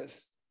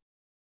Congress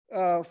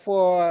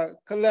for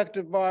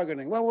collective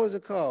bargaining? What was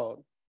it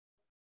called?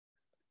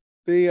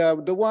 The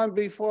one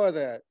before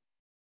that,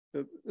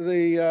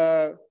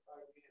 the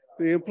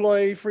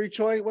employee free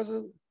choice, was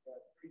it?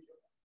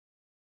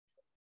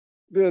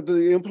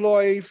 The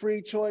employee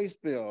free choice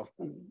bill.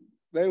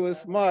 They were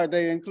smart.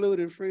 They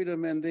included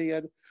freedom in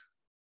the.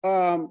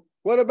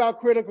 What about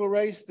critical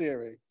race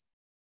theory?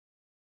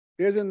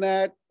 Isn't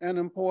that an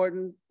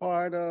important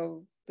part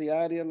of the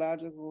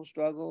ideological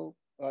struggle?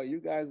 You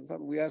guys,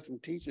 we have some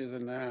teachers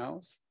in the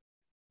house.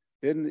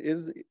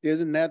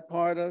 Isn't that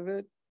part of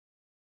it?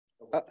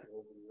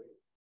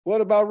 What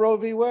about Roe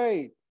v.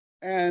 Wade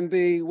and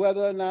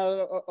whether or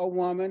not a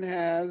woman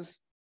has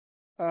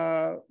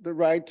the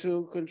right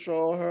to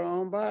control her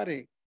own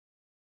body?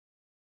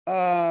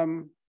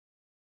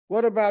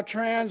 What about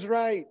trans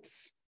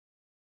rights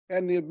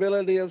and the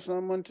ability of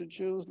someone to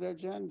choose their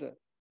gender?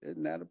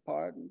 Isn't that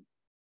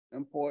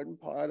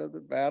important part of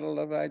the battle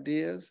of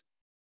ideas?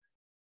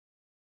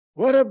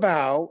 What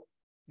about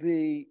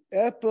the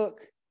epic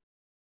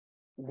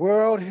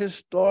world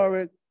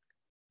historic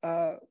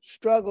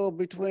struggle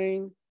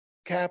between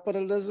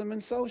capitalism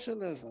and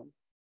socialism?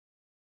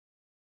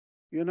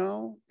 You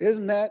know,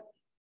 isn't that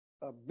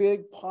a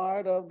big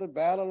part of the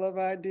battle of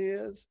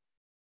ideas?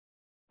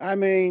 I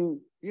mean,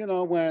 you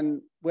know,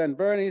 when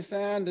Bernie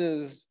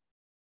Sanders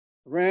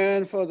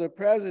ran for the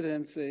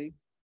presidency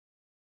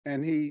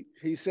and he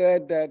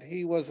said that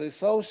he was a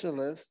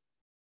socialist,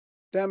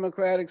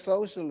 democratic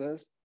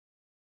socialist,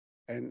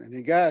 and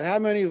he got how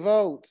many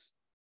votes?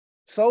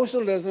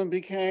 Socialism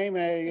became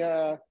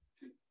a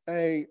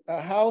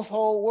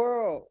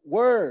household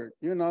word.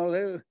 You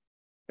know,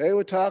 they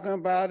were talking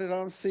about it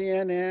on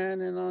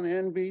CNN and on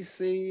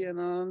NBC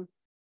and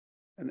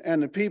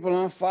the people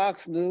on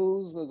Fox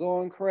News were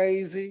going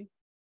crazy,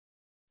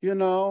 you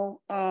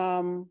know,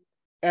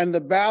 and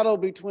the battle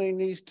between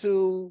these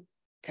two,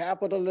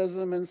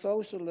 capitalism and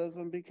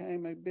socialism,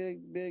 became a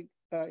big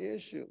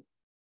issue.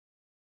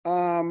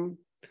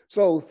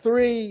 So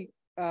three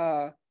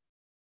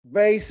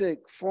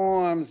basic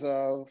forms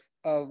of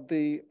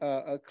the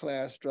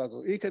class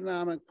struggle: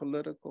 economic,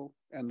 political,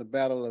 and the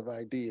battle of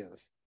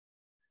ideas.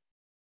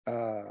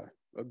 A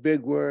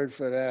big word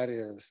for that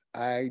is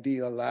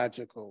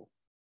ideological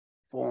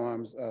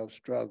forms of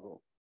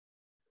struggle.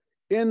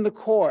 In the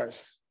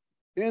course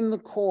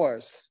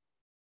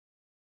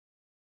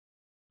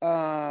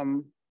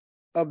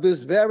of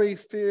this very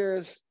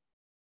fierce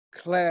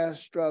class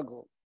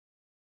struggle,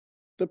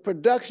 the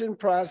production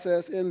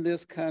process in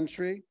this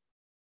country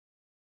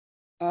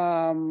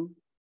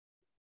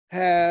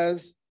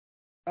has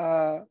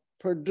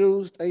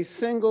produced a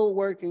single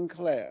working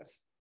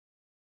class.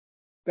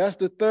 That's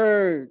the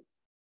third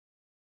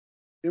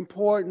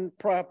important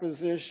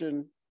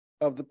proposition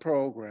of the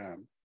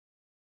program.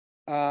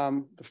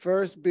 The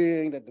first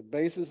being that the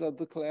basis of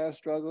the class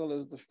struggle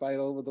is the fight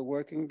over the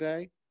working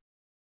day.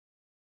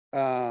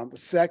 The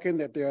second,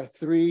 that there are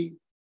three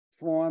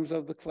forms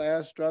of the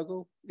class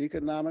struggle: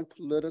 economic,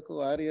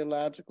 political,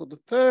 ideological. The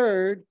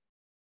third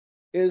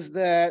is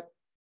that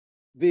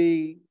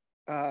the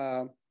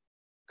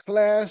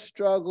class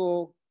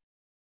struggle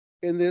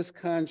in this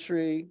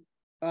country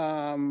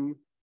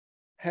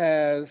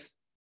has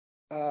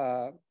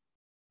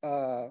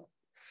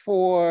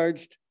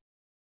forged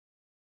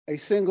a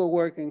single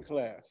working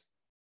class.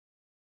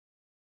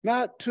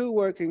 Not two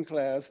working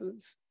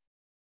classes,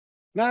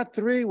 not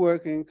three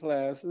working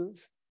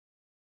classes,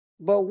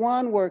 but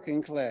one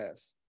working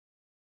class.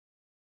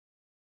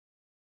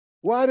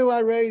 Why do I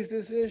raise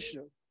this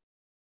issue?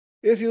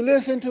 If you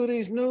listen to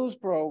these news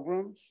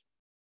programs,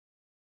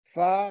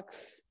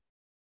 Fox,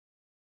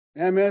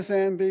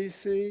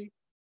 MSNBC,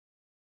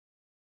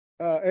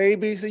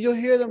 ABC, you'll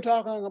hear them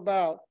talking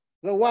about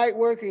the white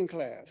working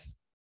class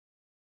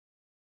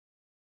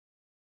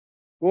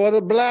or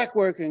the Black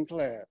working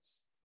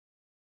class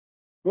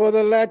or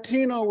the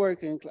Latino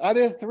working class. Are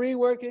there three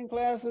working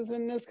classes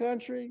in this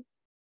country?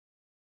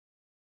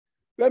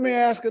 Let me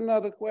ask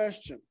another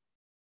question.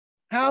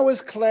 How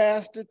is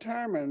class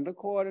determined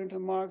according to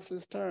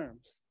Marxist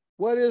terms?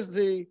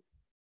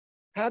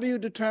 How do you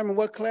determine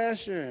what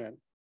class you're in?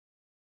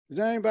 Does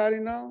anybody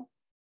know?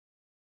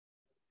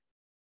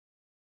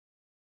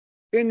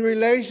 In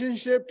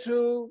relationship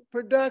to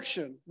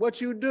production, what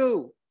you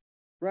do,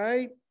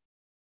 right?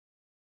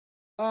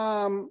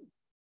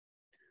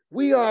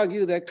 We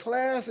argue that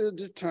class is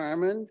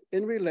determined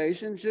in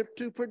relationship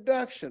to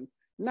production,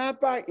 not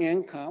by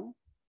income,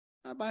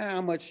 not by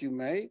how much you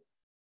make,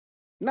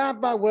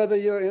 not by whether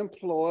you're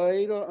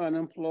employed or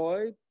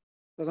unemployed,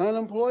 because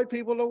unemployed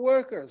people are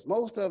workers,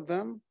 most of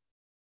them,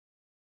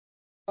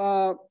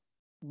 but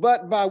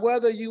by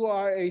whether you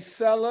are a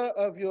seller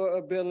of your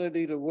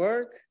ability to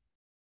work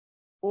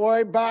or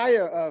a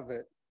buyer of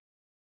it.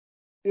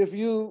 If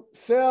you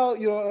sell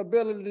your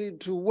ability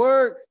to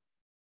work,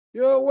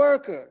 you're a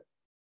worker.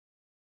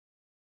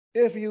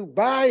 If you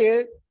buy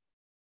it,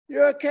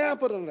 you're a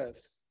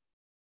capitalist.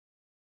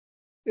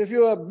 If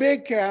you're a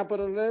big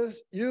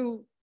capitalist,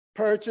 you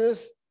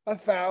purchase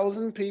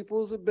 1,000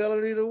 people's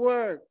ability to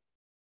work.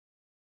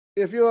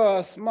 If you're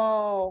a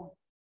small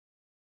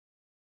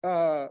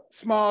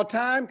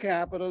time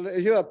capitalist,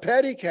 if you're a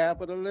petty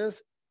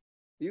capitalist,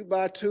 you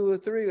buy 2 or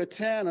 3 or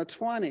 10 or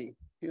 20.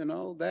 You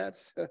know,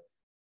 that's the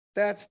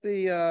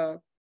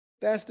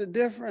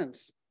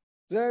difference.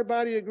 Does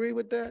everybody agree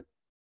with that?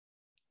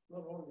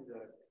 Not only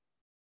that,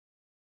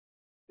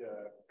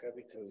 the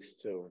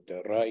capitalists or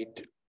the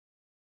right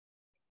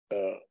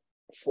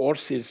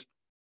forces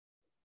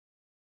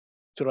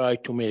try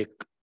to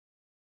make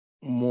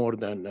more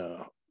than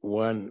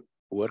one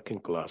working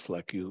class,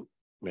 like you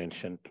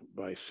mentioned,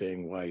 by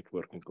saying white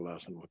working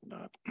class and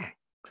whatnot.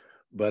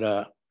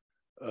 But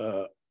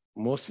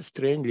most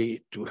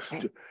strangely to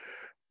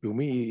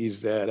me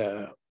is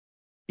that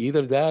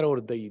either that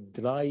or they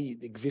deny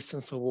the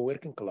existence of a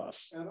working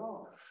class. At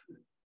all.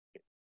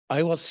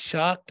 I was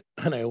shocked,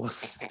 and I was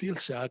still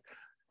shocked,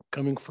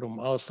 coming from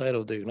outside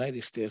of the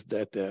United States,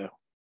 that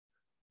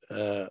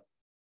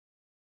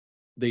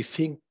they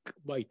think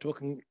by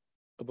talking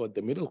about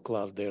the middle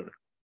class, they're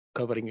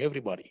covering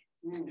everybody.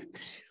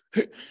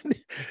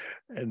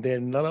 And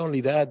then not only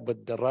that,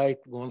 but the right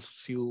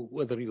wants you,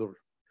 whether you're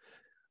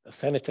a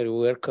sanitary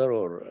worker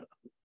or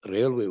a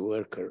railway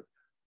worker,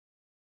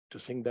 to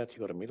think that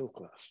you're a middle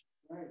class.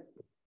 Right.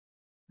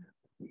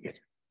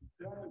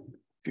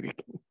 Right.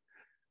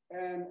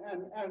 And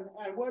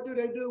what do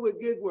they do with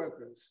gig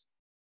workers?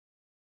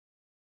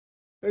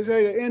 They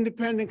say they're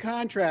independent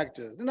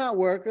contractors. They're not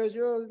workers.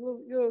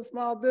 You're a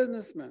small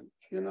businessman.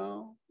 You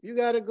know, you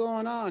got it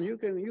going on. You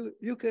can you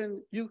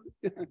can you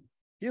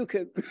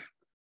can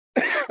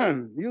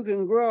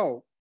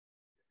grow.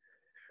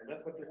 And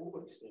that's what the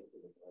Uber is saying.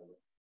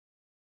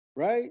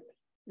 Right?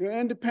 You're an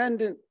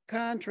independent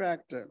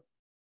contractor.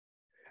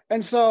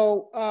 And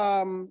so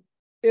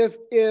if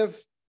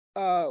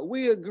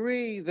we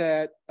agree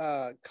that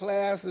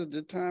class is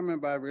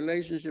determined by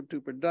relationship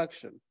to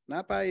production,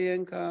 not by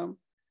income,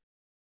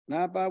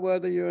 not by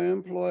whether you're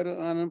employed or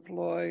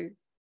unemployed,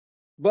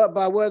 but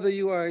by whether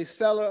you are a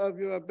seller of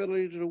your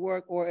ability to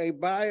work or a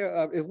buyer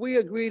of, if we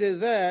agree to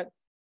that,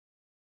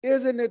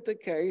 isn't it the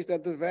case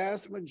that the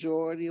vast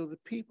majority of the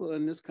people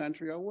in this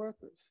country are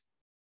workers?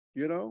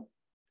 You know?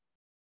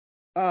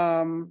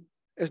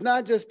 It's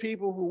not just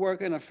people who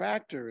work in a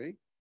factory,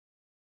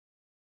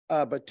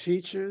 but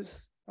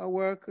teachers are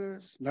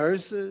workers,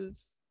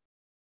 nurses,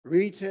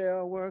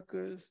 retail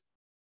workers,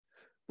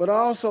 but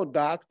also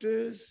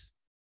doctors,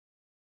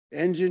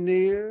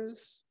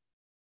 engineers,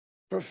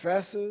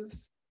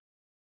 professors.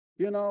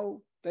 You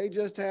know, they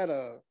just had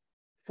a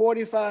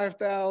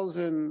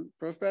 45,000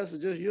 professors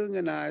just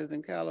unionized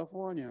in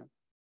California.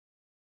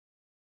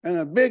 And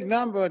a big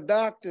number of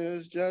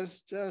doctors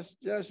just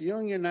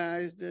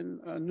unionized in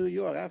New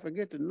York. I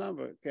forget the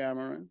number,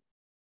 Cameron.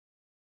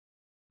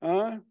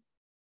 Huh?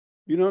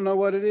 You don't know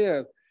what it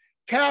is.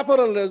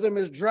 Capitalism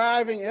is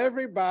driving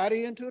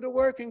everybody into the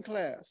working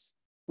class.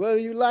 Whether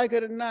you like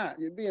it or not,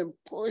 you're being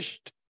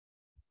pushed.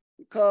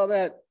 We call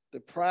that the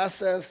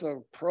process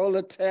of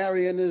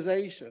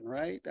proletarianization,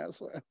 right?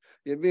 That's what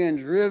you're being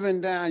driven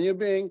down. You're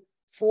being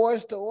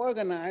forced to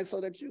organize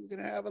so that you can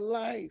have a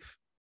life.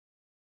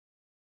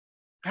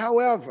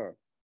 However,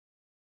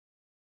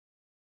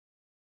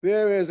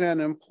 there is an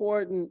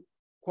important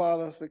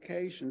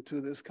qualification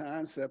to this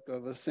concept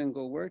of a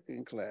single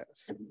working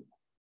class.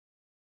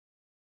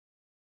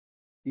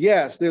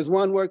 Yes, there's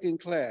one working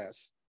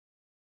class.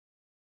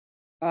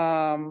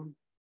 But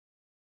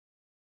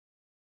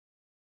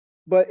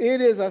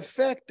it is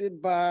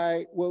affected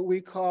by what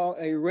we call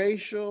a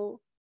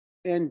racial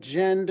and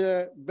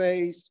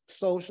gender-based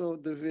social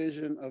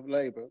division of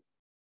labor.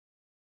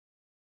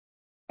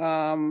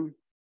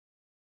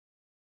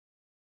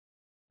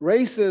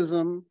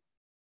 Racism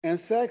and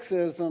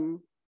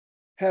sexism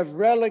have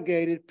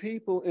relegated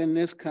people in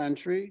this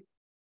country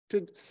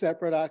to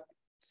separate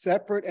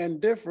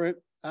and different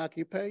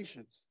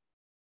occupations.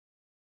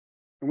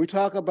 When we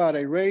talk about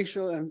a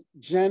racial and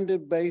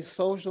gender-based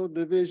social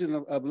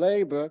division of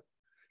labor,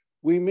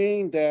 we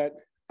mean that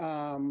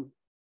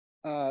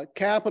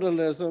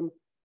capitalism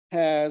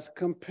has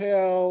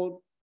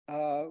compelled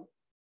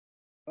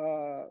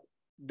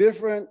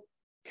different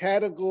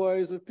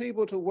categories of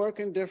people to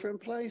work in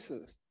different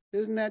places.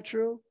 Isn't that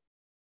true?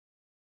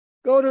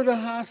 Go to the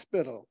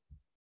hospital.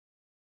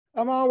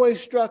 I'm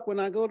always struck when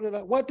I go to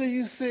what do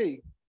you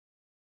see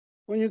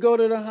when you go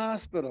to the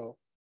hospital?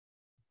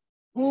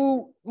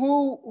 Who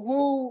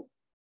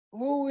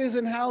is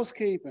in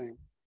housekeeping?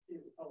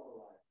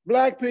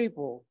 Black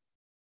people,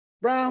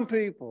 brown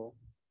people.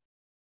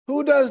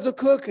 Who does the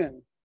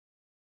cooking?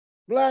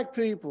 Black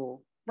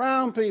people,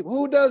 brown people.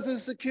 Who does the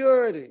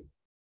security?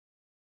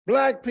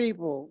 Black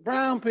people,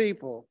 brown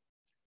people.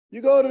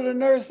 You go to the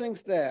nursing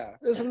staff,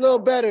 it's a little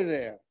better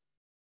there.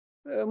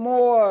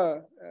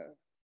 More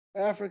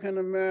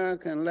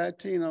African-American,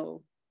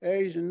 Latino,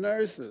 Asian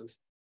nurses.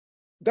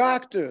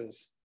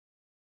 Doctors,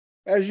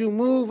 as you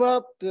move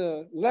up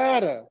the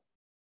ladder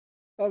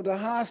of the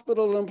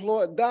hospital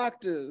employed,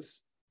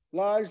 doctors,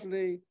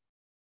 largely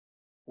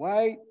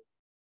white,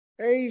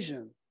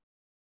 Asian,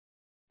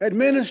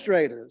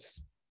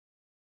 administrators,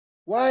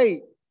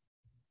 white,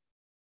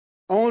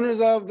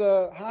 owners of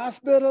the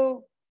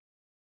hospital.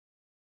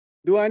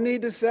 Do I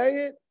need to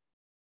say it?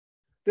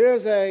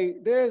 There's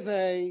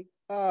a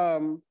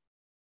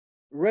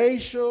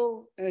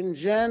racial and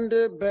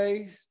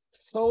gender-based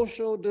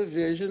social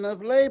division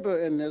of labor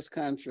in this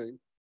country.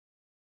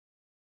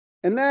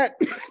 And that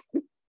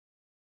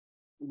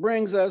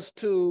brings us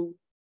to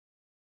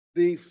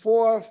the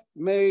fourth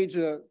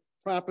major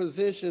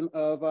proposition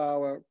of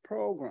our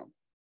program.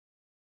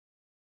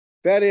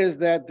 That is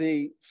that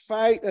the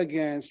fight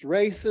against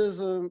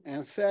racism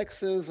and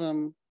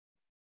sexism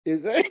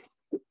is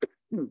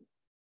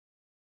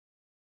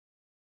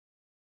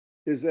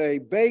a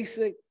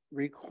basic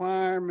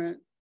requirement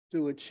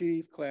to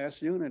achieve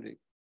class unity.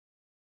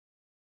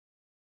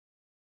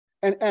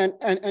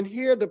 And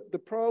here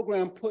the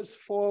program puts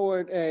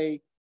forward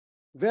a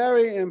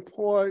very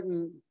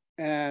important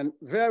and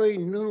very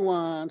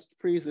nuanced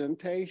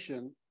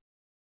presentation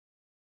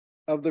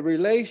of the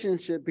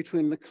relationship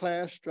between the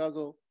class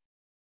struggle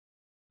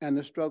and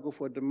the struggle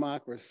for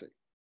democracy.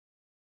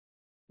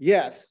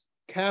 Yes,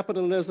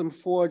 capitalism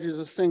forges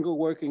a single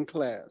working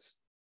class.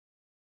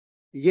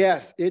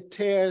 Yes, it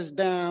tears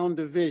down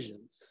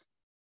divisions.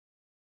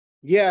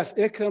 Yes,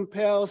 it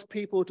compels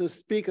people to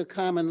speak a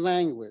common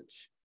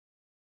language.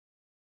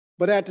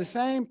 But at the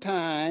same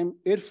time,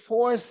 it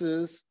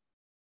forces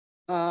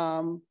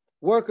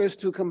workers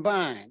to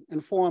combine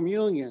and form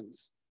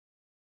unions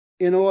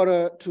in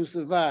order to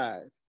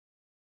survive.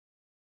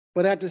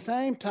 But at the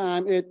same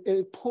time,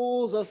 it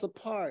pulls us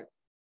apart.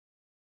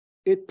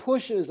 It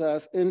pushes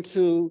us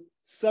into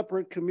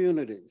separate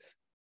communities,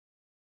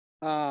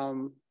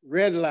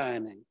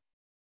 redlining.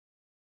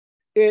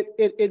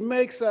 It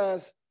makes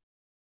us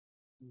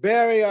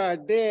bury our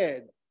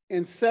dead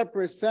in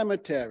separate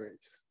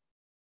cemeteries.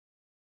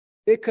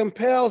 It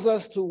compels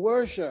us to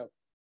worship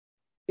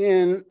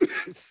in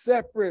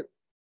separate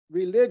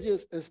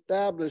religious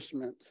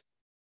establishments.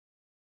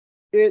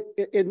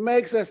 It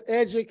makes us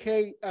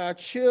educate our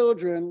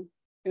children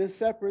in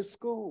separate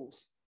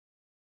schools.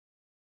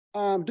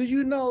 Do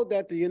you know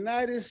that the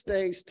United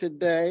States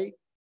today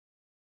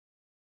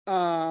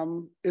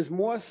is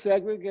more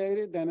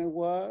segregated than it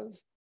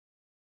was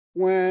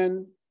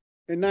when,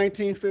 in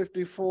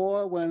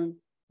 1954, when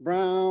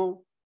Brown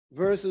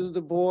versus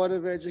the Board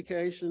of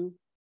Education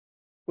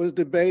was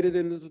debated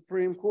in the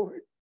Supreme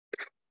Court?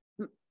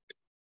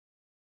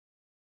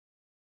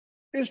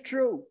 It's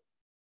true.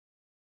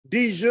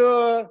 De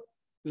jure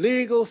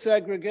legal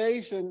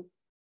segregation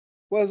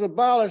was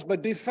abolished,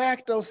 but de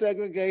facto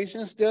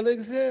segregation still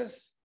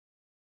exists.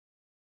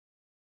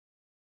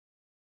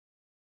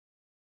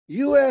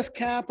 US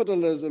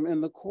capitalism,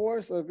 in the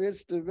course of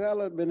its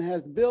development,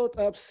 has built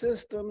up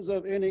systems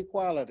of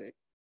inequality.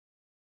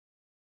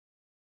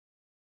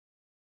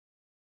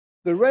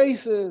 The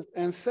racist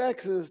and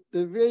sexist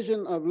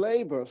division of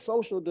labor,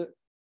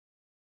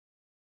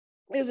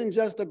 isn't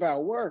just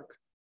about work.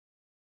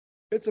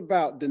 It's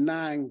about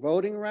denying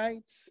voting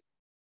rights.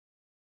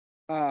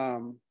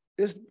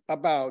 It's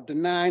about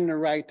denying the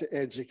right to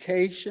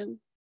education.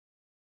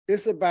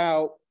 It's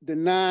about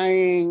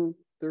denying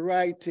the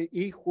right to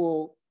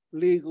equal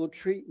legal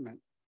treatment.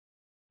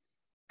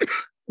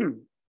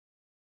 And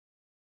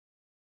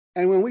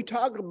when we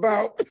talk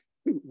about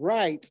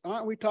rights,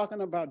 aren't we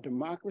talking about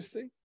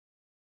democracy?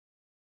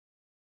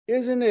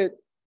 Isn't it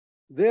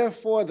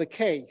therefore the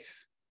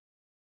case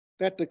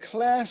that the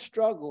class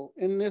struggle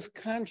in this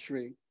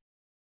country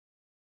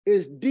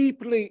is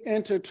deeply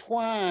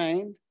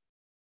intertwined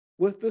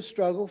with the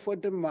struggle for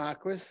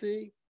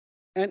democracy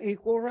and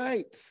equal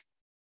rights?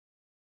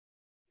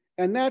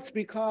 And that's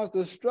because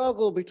the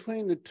struggle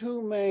between the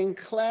two main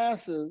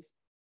classes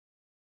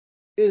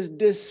is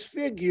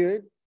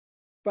disfigured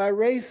by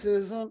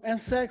racism and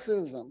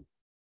sexism.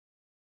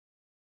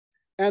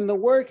 And the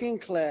working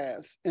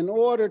class, in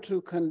order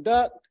to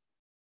conduct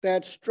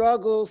that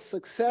struggle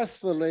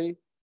successfully,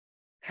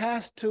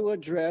 has to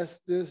address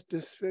this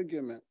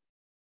disfigurement.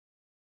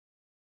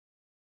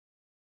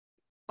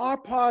 Our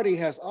party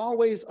has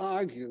always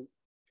argued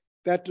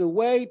that the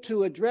way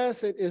to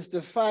address it is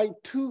to fight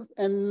tooth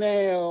and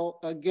nail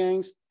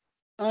against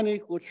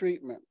unequal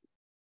treatment.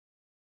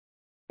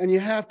 And you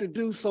have to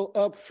do so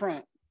up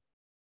front.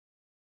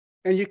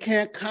 And you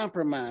can't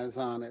compromise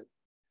on it.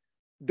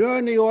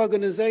 During the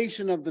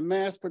organization of the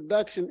mass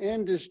production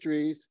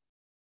industries,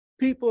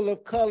 people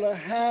of color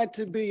had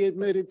to be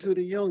admitted to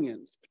the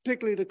unions,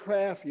 particularly the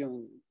craft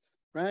unions,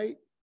 right?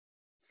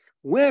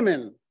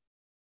 Women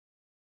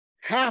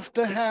have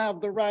to have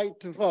the right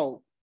to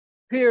vote,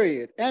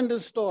 period, end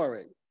of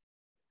story.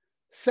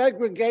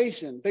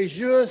 Segregation, de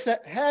jure,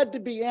 had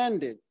to be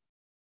ended.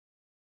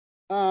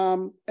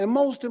 And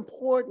most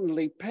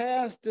importantly,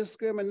 past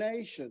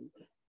discrimination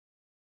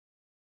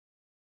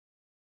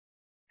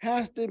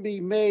has to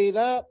be made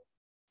up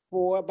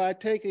for by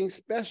taking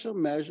special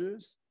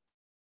measures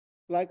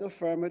like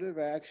affirmative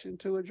action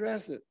to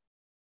address it.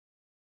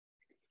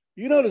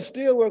 You know, the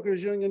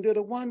Steelworkers Union did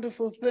a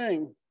wonderful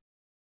thing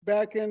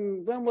back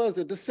in, when was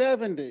it, the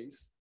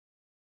 70s,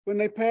 when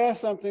they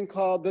passed something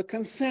called the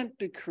Consent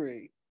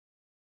Decree,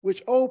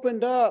 which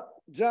opened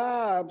up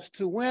jobs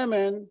to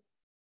women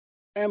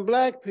and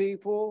Black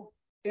people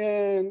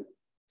in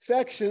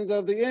sections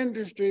of the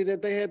industry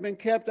that they had been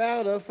kept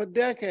out of for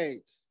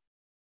decades.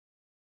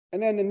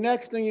 And then the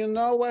next thing you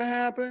know, what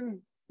happened?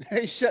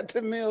 They shut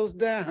the mills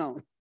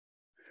down.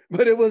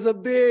 But it was a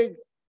big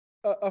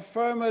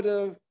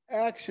affirmative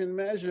action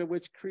measure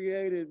which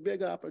created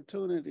big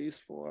opportunities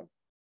for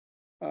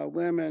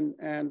women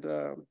and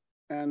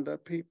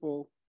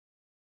people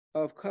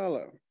of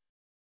color.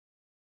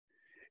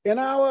 In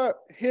our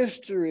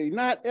history,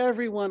 not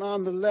everyone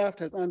on the left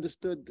has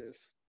understood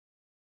this.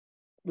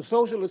 The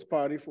Socialist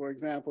Party, for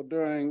example,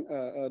 during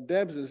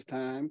Debs's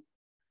time,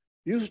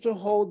 used to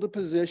hold the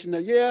position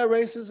that, yeah,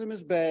 racism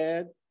is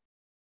bad.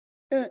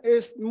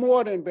 It's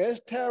more than bad,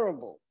 it's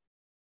terrible.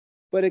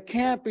 But it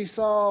can't be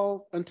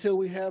solved until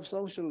we have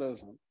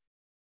socialism.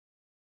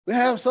 We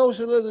have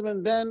socialism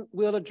and then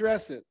we'll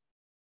address it.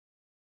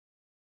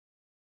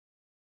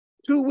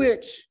 To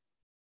which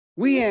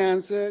we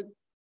answered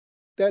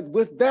that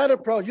with that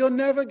approach, you'll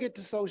never get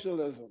to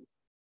socialism.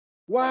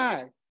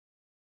 Why?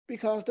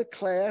 Because the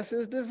class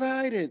is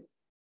divided.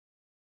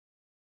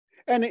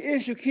 And the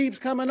issue keeps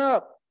coming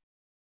up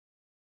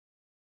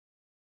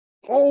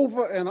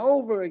over and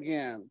over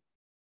again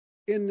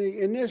in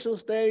the initial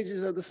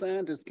stages of the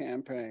Sanders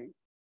campaign.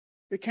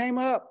 It came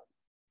up.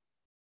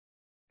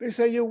 They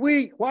say, you're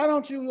weak. Why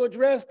don't you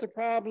address the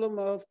problem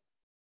of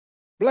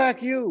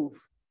Black youth?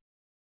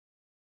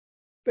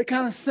 They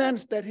kind of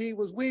sensed that he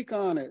was weak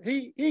on it.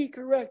 He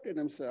corrected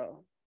himself.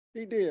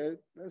 He did,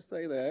 let's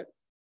say that.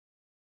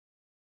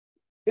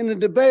 In the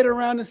debate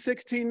around the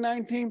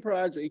 1619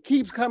 Project, it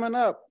keeps coming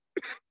up.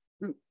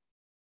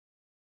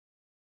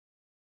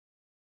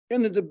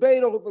 In the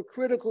debate over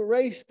critical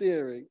race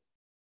theory,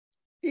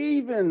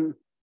 even,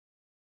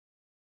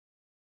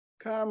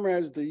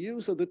 comrades, the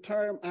use of the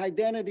term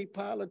identity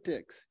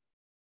politics,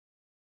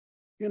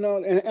 you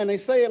know, and they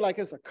say it like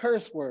it's a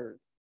curse word.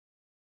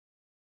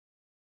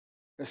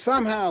 That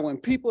somehow when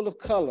people of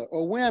color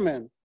or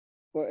women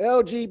or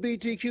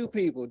LGBTQ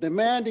people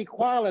demand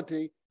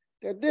equality,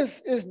 that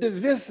this is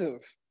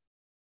divisive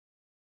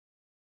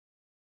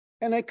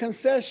and a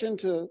concession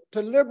to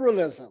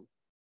liberalism.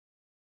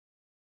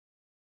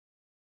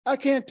 I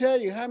can't tell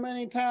you how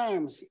many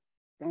times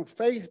on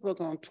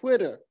Facebook, on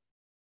Twitter,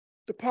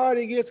 the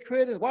party gets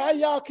criticized. Why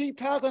y'all keep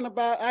talking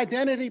about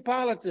identity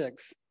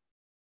politics?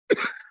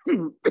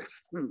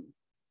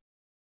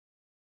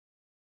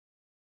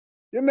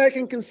 You're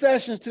making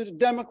concessions to the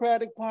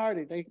Democratic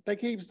Party, they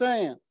keep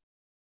saying.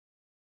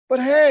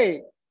 But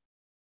hey,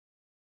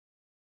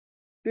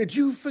 did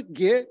you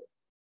forget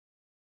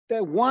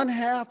that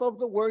 1/2 of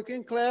the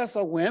working class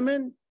are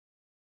women?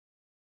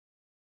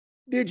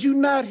 Did you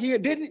not hear,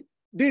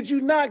 did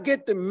you not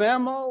get the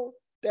memo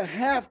that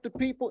half the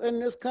people in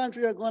this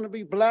country are going to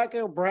be Black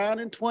or brown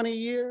in 20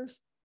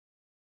 years?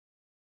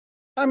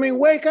 I mean,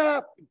 wake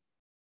up.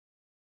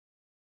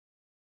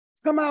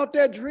 Come out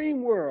that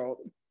dream world.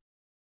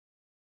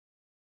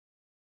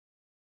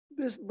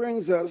 This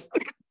brings us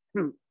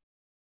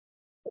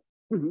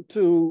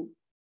to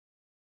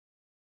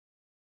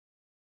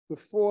the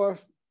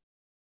fourth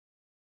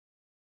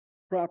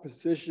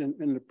proposition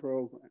in the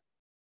program.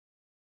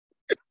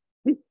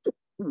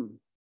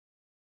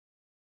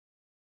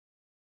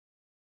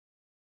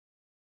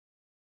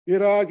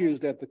 It argues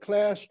that the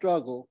class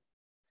struggle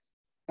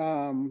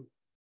and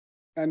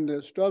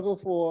the struggle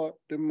for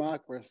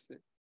democracy,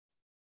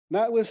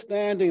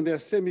 notwithstanding their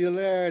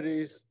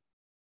similarities,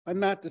 are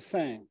not the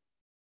same.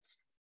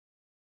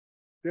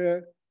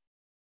 They're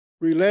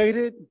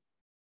related,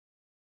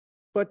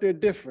 but they're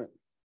different.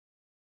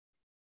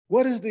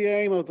 What is the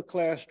aim of the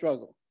class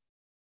struggle?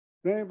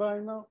 Does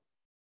anybody know?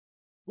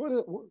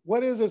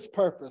 What is its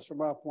purpose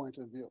from our point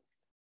of view?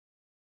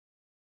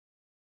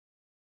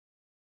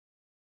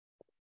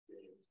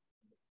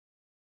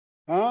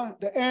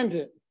 To end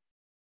it.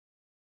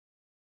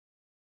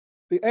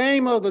 The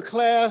aim of the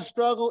class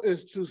struggle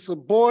is to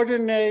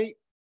subordinate,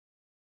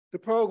 the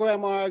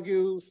program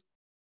argues,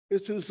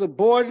 is to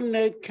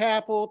subordinate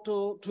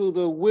capital to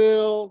the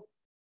will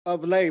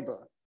of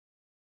labor.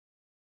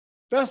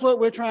 That's what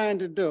we're trying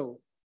to do.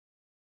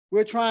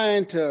 We're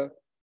trying to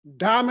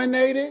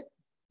dominate it.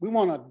 We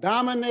want to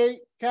dominate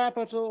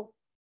capital,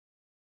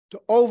 to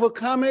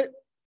overcome it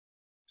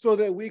so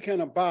that we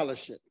can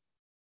abolish it.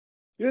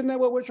 Isn't that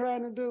what we're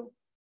trying to do?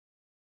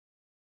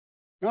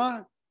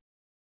 Huh?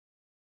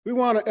 We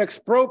want to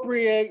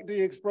expropriate the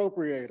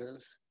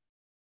expropriators.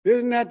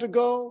 Isn't that the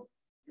goal?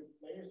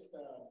 Replace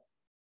the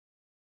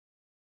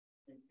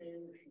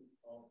dictatorship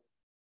of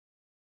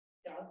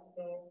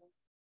capital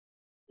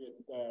with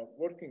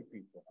working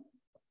people.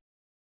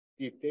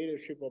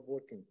 Dictatorship of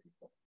working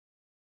people.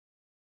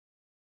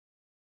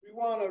 We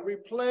want to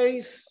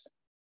replace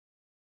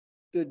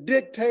the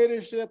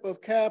dictatorship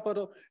of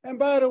capital. And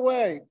by the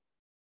way,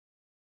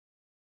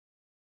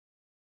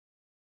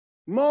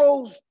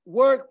 most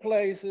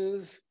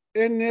workplaces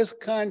in this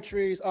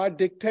country are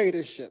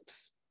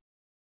dictatorships.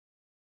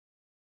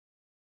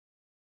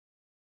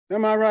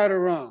 Am I right or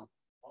wrong?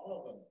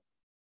 All of them.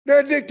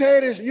 They're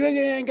dictators. You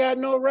ain't got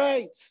no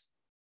rights.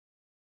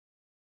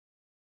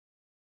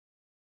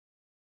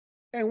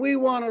 And we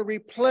want to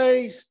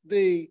replace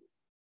the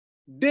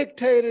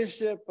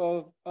dictatorship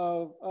of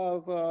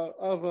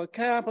a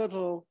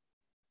capital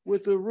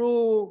with the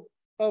rule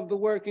of the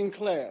working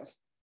class.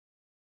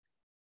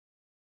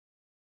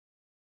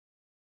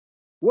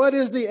 What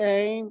is the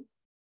aim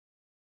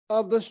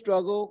of the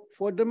struggle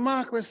for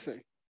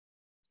democracy,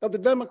 of the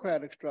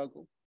democratic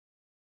struggle?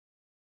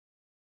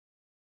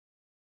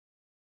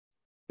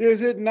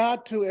 Is it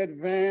not to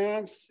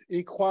advance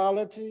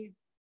equality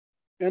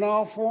in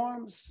all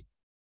forms?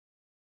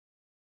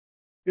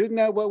 Isn't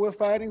that what we're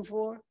fighting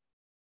for?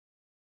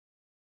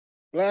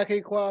 Black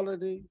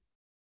equality,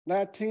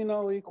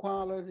 Latino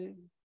equality,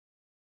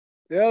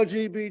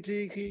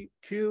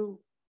 LGBTQ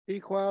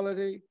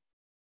equality,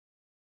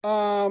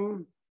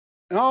 in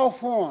all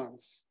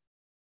forms.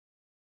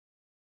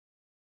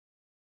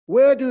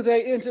 Where do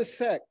they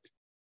intersect,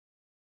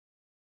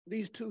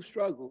 these two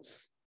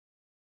struggles?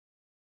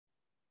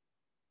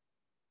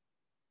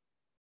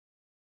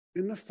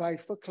 In the fight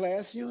for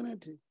class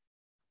unity.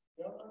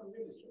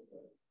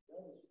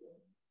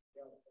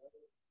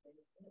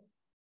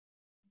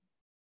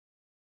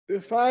 They're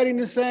fighting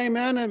the same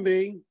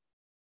enemy,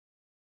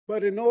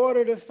 but in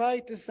order to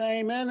fight the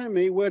same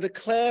enemy, where the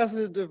class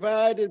is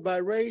divided by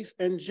race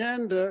and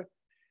gender,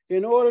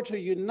 in order to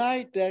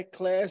unite that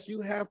class,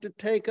 you have to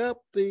take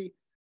up the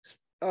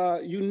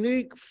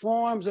unique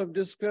forms of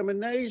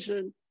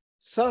discrimination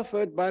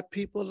suffered by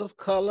people of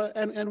color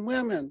and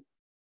women.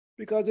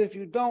 Because if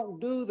you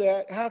don't do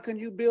that, how can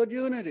you build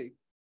unity?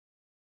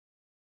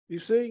 You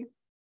see,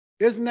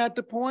 isn't that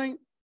the point?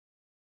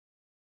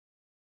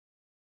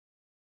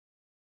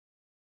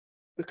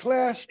 The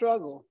class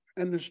struggle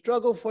and the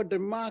struggle for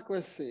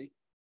democracy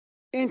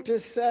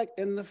intersect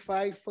in the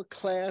fight for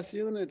class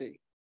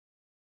unity.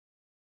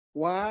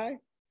 Why?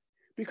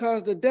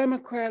 Because the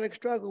democratic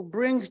struggle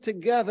brings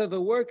together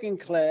the working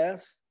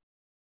class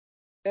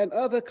and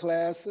other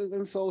classes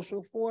and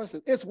social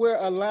forces. It's where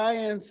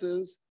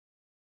alliances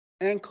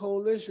and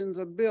coalitions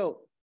are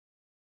built.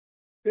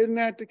 Isn't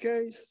that the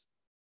case?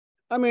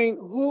 I mean,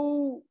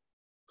 who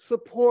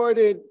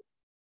supported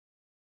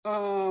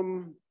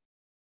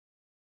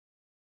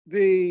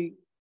the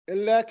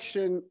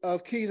election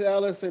of Keith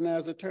Ellison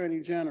as Attorney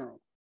General?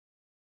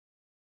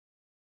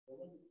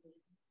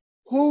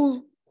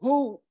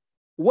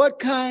 What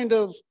kind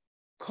of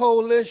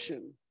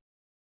coalition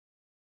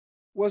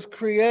was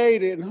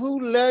created and who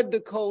led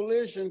the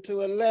coalition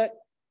to elect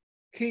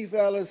Keith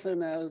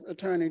Ellison as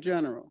Attorney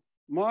General?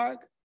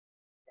 Mark?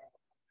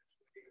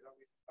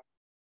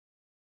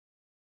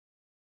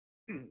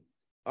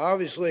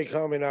 Obviously,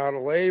 coming out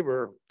of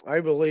labor,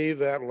 I believe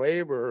that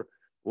labor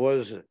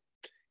was,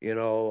 you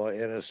know,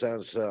 in a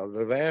sense,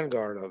 the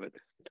vanguard of it.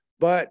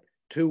 But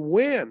to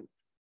win,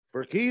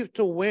 for Keith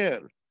to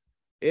win,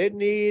 it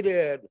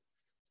needed,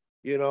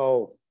 you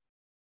know,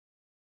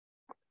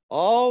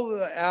 all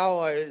the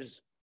allies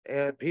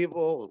and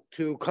people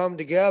to come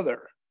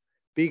together,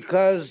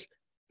 because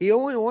he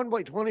only won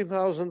by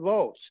 20,000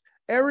 votes.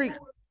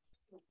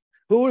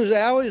 Who was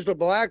allies? The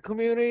Black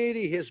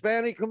community,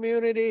 Hispanic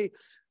community,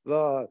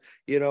 the,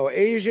 you know,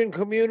 Asian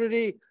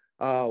community,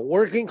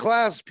 working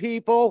class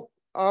people,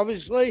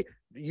 obviously,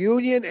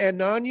 union and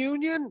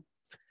non-union,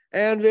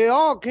 and they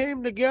all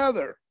came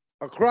together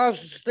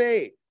across the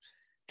state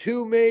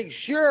to make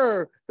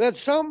sure that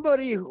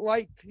somebody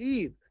like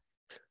Keith,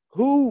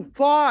 who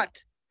fought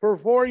for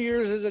 4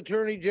 years as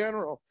Attorney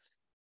General,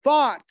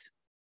 fought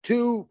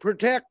to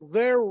protect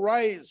their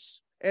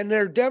rights and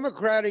their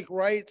democratic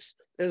rights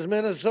as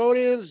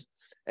Minnesotans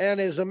and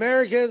as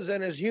Americans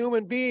and as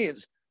human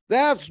beings.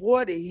 That's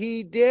what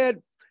he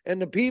did,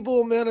 and the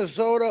people of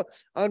Minnesota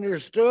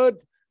understood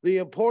the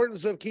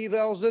importance of Keith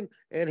Ellison,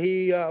 and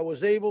he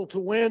was able to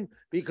win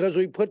because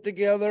we put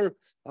together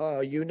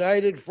a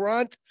united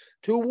front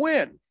to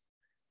win.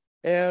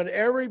 And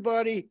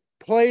everybody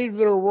played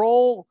their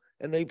role,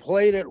 and they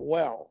played it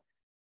well.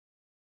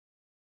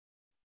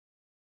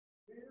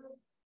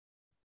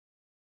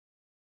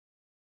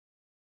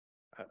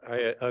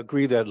 I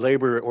agree that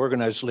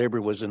organized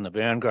labor was in the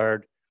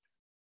vanguard,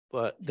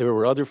 but there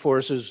were other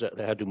forces that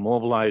had to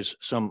mobilize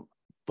some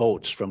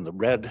votes from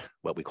the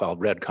what we call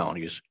red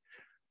counties,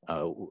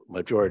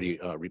 majority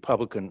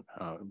Republican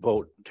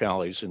vote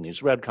tallies in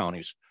these red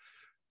counties.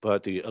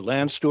 But the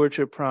Land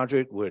Stewardship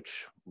Project,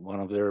 which one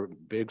of their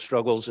big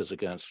struggles is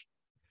against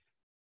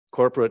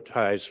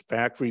corporatized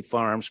factory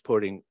farms,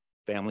 putting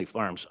family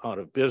farms out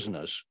of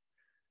business.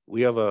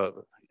 We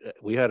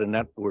had a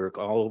network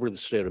all over the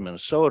state of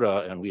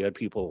Minnesota, and we had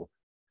people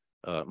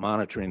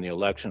monitoring the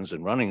elections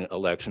and running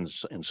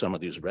elections in some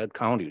of these red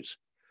counties.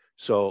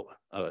 So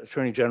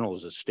Attorney General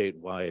is a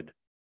statewide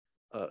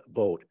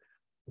vote.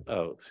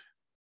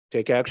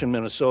 Take Action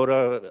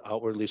Minnesota,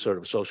 outwardly sort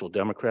of social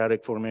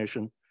democratic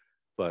formation,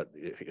 but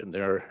in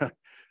their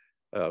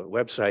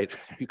website,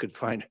 you could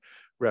find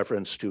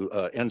reference to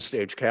end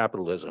stage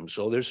capitalism.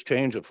 So there's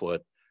change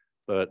afoot.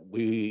 but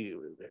we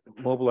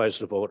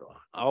mobilized the vote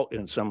out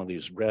in some of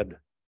these red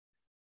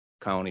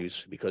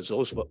counties because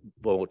those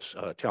votes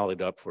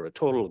tallied up for a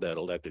total that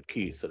elected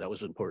Keith. So that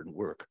was important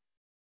work.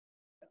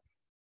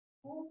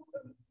 Through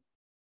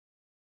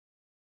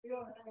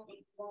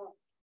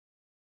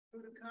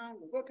the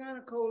Congress, what kind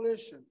of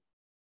coalition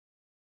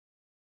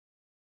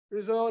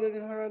resulted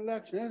in her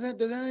election?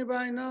 Does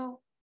anybody know?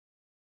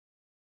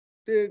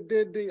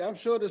 I'm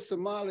sure the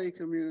Somali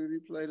community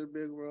played a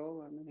big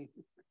role. I mean,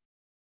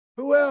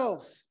 who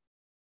else?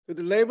 Did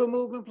the labor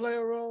movement play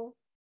a role?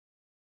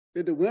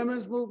 Did the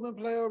women's movement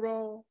play a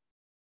role?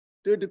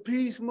 Did the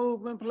peace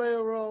movement play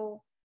a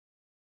role?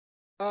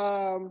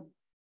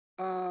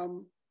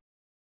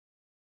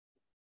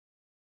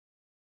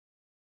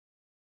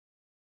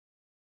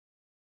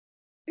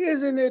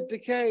 Isn't it the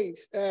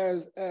case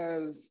as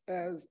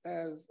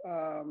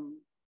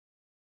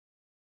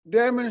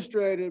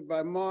demonstrated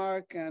by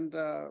Mark and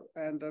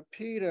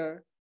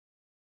Peter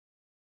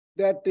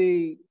that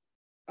the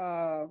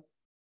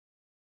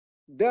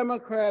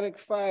democratic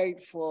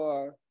fight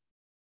for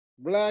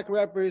Black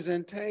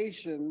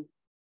representation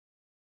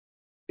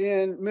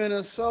in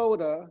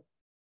Minnesota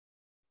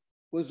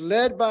was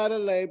led by the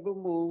labor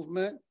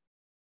movement,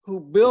 who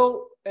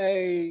built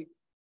a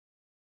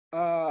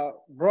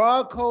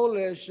broad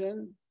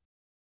coalition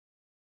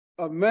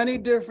of many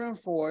different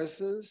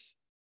forces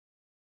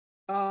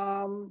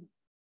that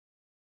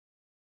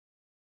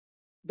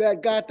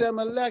got them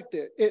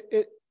elected.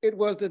 It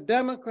was the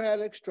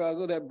democratic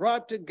struggle that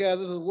brought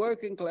together the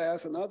working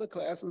class and other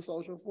class and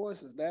social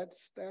forces.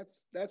 That's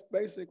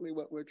basically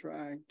what we're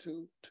trying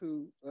to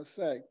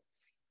say.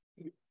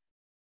 And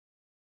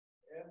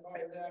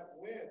by that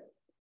win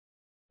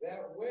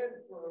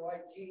for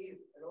like Keith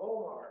and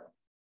Omar,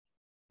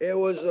 it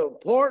was an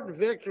important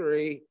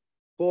victory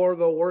for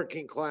the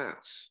working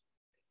class.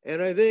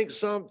 And I think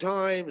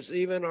sometimes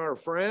even our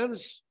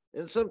friends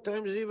and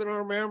sometimes even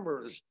our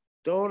members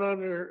don't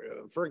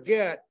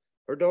forget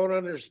or don't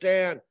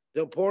understand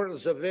the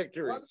importance of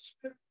victories.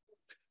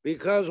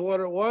 Because what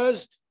it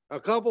was, a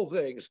couple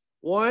things.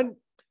 One,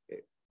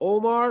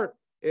 Omar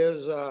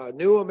is a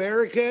new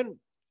American.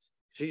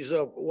 She's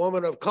a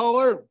woman of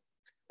color,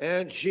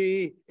 and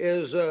she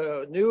is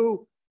a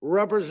new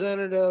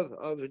representative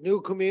of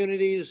new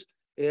communities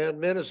in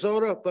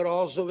Minnesota, but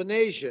also the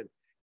nation.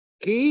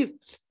 Keith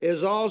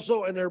is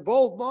also, and they're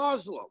both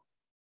Muslim,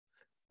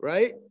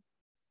 right?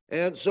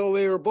 And so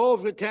they were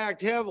both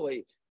attacked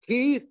heavily.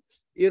 Keith,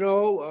 you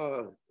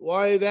know,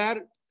 why that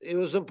it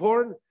was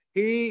important?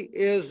 He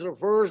is the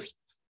first,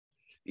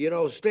 you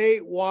know,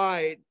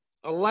 statewide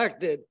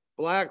elected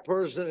Black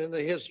person in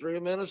the history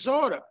of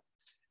Minnesota.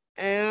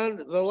 And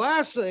the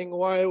last thing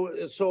why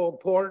it's so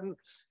important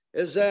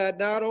is that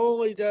not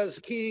only does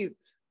Keith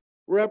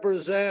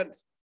represent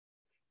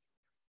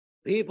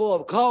people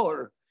of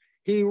color,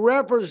 he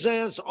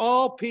represents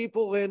all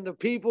people in the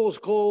People's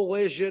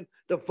Coalition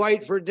to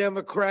fight for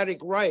democratic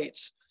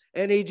rights.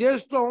 And he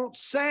just don't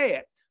say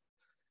it.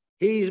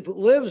 He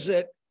lives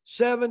it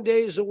 7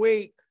 days a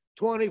week,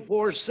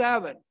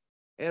 24/7.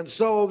 And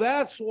so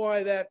that's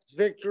why that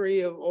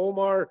victory of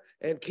Omar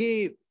and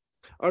Keith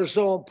are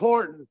so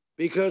important,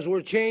 because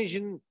we're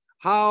changing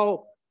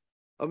how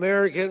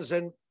Americans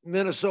and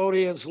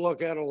Minnesotans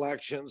look at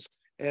elections,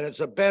 and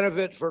it's a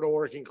benefit for the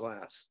working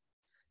class.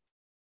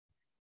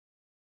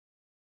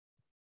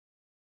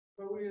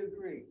 So we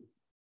agree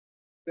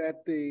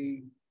that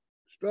the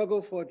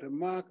struggle for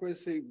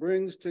democracy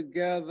brings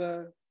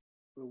together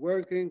the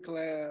working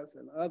class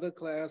and other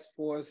class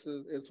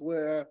forces. It's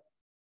where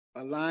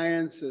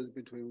alliances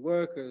between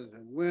workers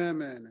and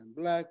women and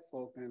Black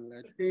folk and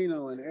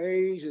Latino and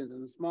Asians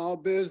and small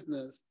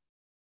business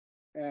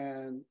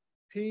and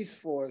peace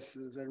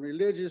forces and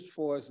religious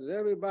forces,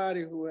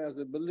 everybody who has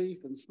a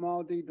belief in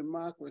small d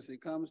democracy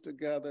comes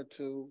together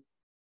to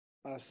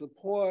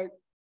support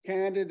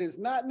candidates,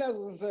 not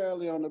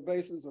necessarily on the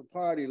basis of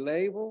party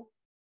label,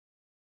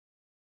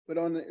 but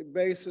on the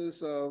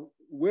basis of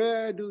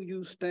where do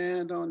you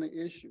stand on the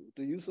issue?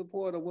 Do you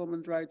support a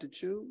woman's right to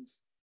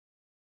choose?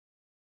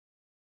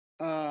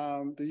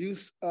 Do you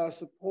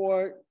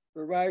support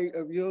the right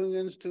of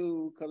unions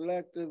to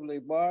collectively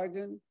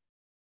bargain?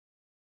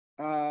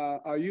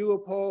 Are you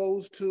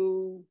opposed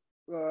to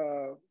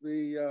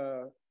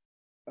the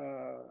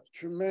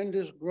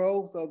tremendous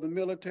growth of the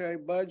military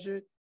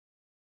budget?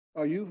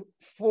 Are you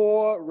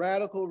for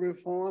radical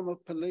reform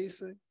of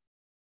policing?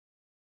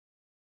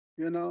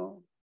 You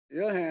know,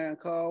 Ilhan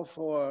called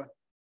for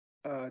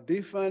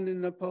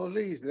defunding the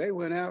police. They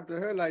went after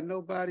her like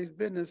nobody's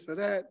business for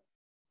that.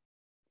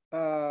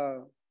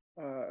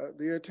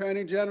 The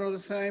Attorney General the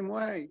same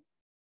way.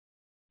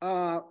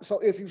 So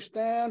if you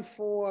stand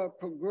for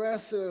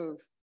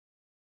progressive,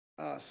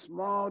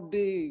 small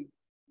d,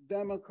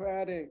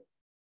 democratic,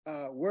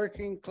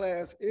 working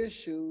class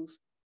issues,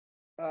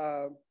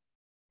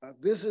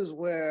 this is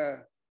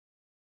where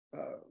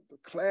the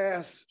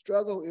class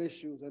struggle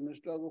issues and the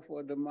struggle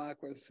for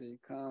democracy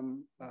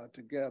come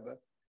together.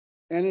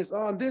 And it's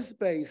on this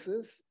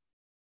basis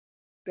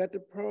that the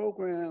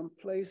program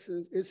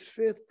places its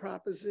fifth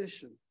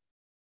proposition.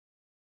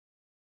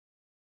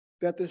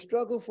 that the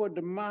struggle for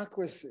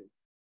democracy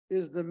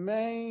is the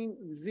main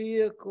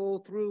vehicle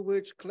through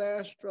which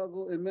class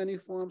struggle in many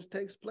forms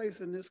takes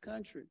place in this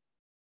country.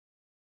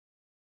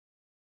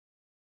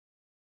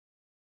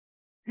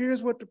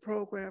 Here's what the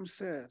program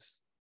says,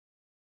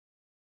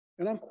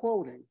 and I'm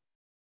quoting: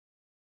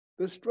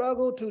 the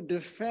struggle to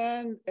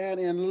defend and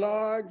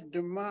enlarge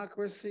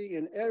democracy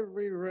in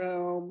every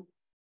realm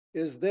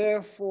is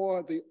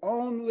therefore the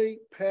only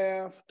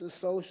path to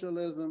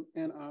socialism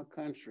in our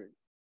country.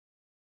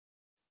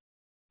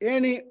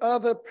 Any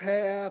other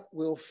path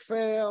will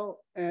fail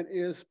and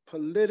is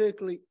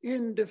politically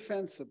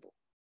indefensible.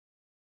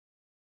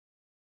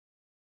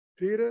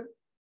 Peter,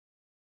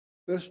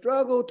 the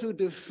struggle to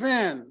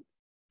defend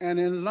and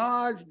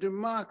enlarge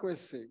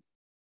democracy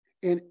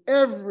in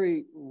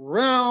every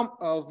realm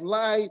of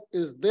life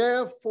is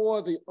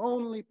therefore the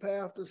only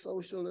path to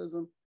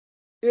socialism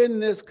in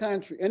this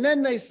country. And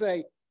then they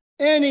say,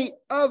 any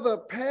other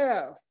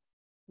path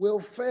will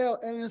fail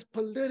and is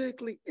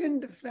politically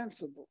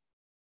indefensible.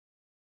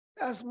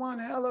 That's one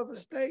hell of a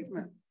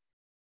statement.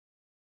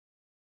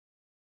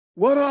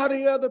 What are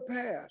the other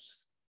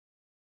paths?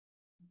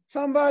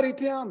 Somebody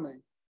tell me.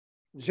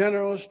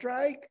 General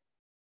strike?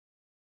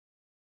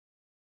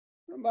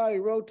 Somebody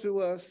wrote to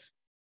us.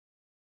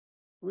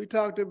 We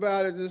talked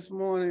about it this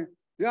morning.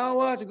 Y'all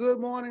watch Good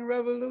Morning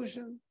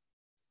Revolution?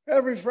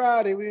 Every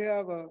Friday we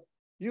have a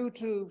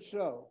YouTube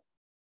show.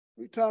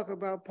 We talk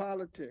about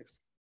politics.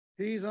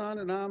 He's on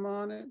it, I'm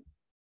on it.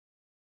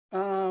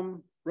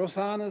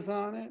 Rosanna's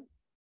on it.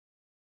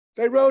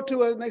 They wrote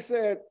to us and they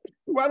said,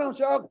 why don't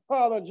y'all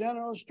call a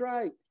general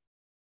strike?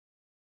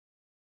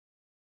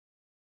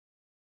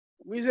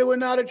 We said, we're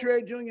not a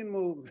trade union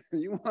movement.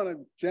 You want a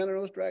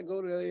general strike?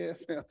 Go to the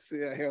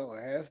AFL-CIO,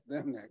 ask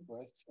them that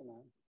question.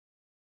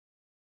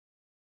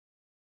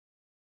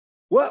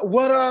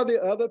 What are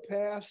the other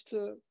paths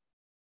to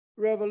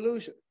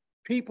revolution?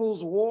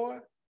 People's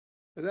war?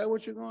 Is that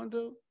what you're going to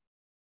do?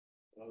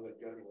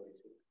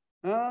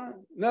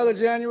 Another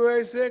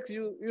January 6th?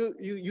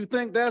 You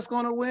think that's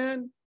going to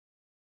win?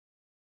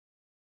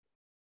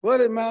 What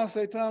did Mao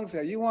Zedong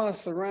say? You want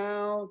to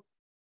surround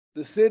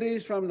the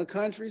cities from the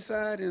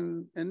countryside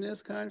in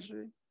this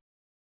country?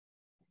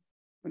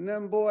 When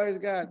them boys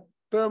got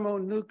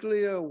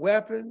thermonuclear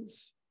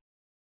weapons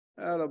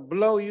that'll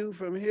blow you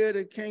from here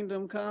to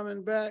kingdom come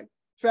and back. In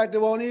fact, there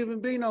won't even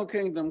be no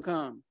kingdom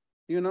come,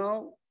 you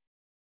know?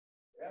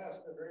 Yes,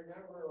 but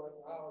remember what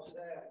Mao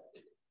said,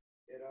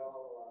 you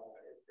know,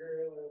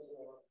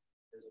 imperialism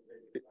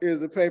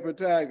is a paper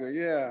tiger,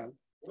 yeah.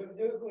 With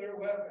nuclear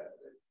weapons.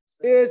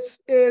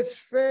 It's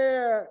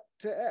fair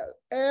to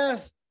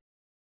ask,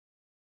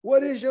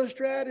 what is your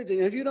strategy?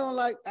 If you don't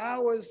like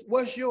ours,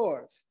 what's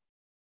yours?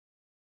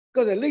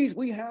 Because at least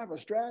we have a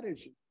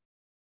strategy.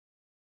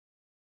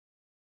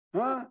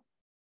 Huh?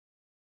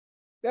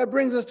 That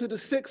brings us to the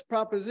sixth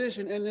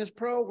proposition in this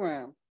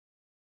program.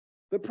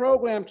 The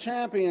program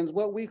champions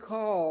what we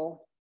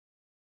call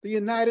the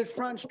United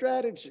Front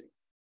strategy.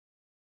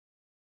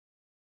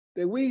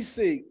 That we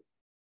seek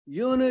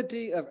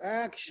unity of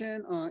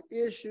action on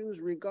issues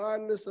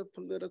regardless of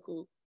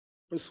political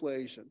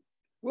persuasion.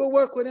 We'll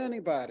work with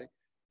anybody.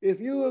 If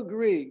you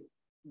agree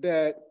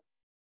that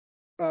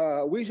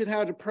we should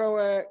have the PRO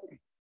Act,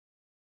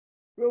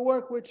 we'll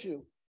work with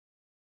you.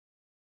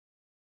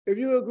 If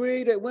you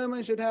agree that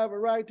women should have a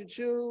right to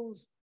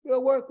choose,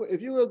 we'll work with you.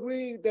 If you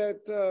agree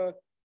that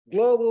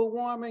global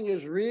warming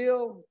is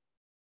real,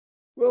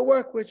 we'll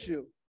work with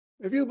you.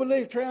 If you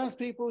believe trans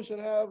people should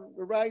have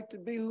the right to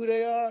be who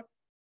they are,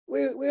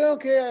 we don't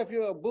care if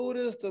you're a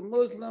Buddhist, a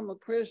Muslim, a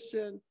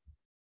Christian,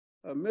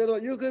 a middle,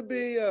 you could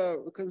be a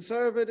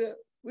conservative,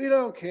 we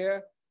don't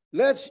care.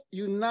 Let's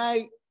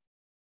unite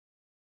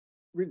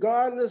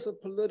regardless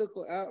of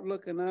political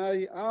outlook and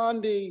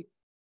on the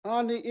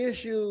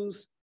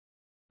issues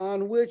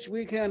on which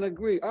we can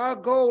agree. Our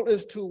goal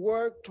is to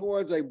work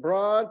towards a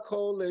broad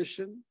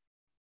coalition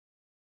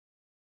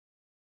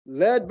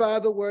led by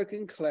the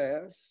working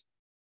class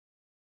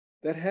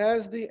that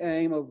has the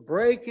aim of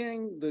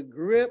breaking the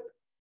grip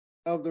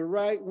of the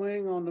right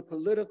wing on the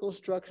political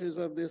structures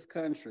of this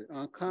country,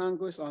 on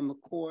Congress, on the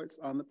courts,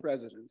 on the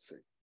presidency.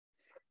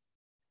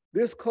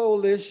 This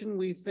coalition,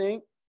 we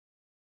think,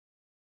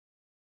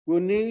 will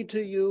need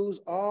to use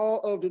all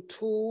of the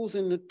tools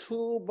in the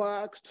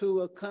toolbox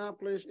to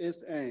accomplish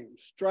its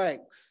aims: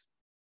 strikes,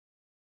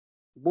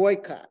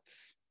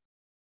 boycotts,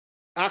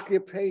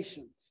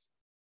 occupations,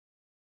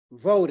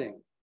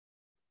 voting.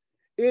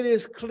 It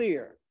is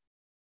clear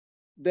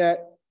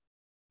that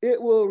it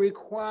will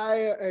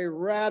require a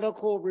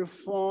radical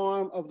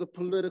reform of the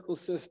political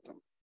system.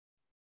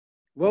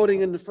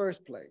 Voting in the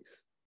first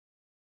place,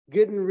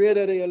 getting rid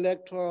of the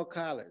Electoral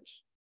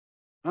College,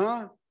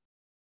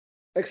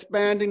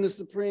 expanding the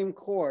Supreme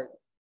Court,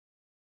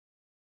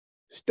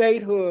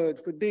 statehood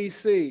for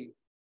DC,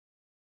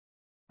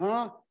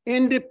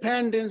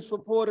 independence for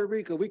Puerto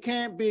Rico. We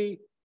can't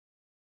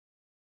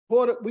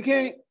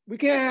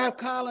have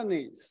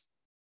colonies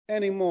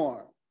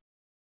anymore.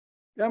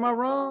 Am I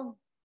wrong?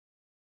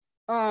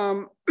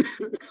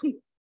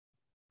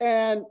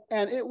 And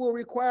it will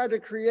require the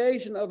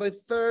creation of a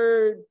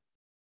third,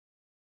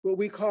 what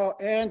we call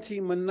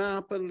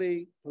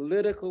anti-monopoly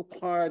political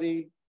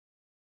party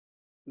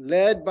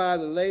led by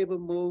the labor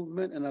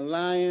movement in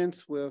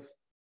alliance with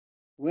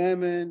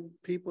women,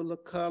 people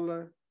of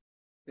color,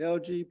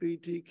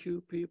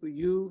 LGBTQ people,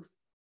 youth,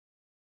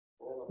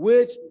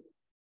 which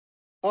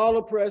all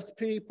oppressed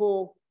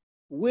people,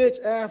 which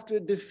after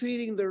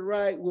defeating the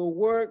right will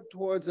work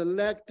towards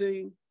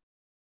electing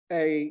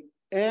a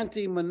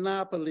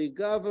anti-monopoly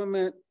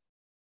government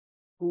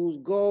whose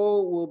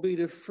goal will be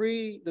to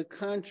free the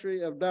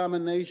country of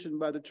domination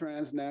by the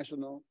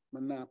transnational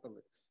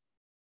monopolies.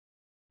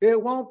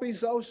 It won't be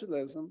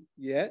socialism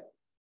yet.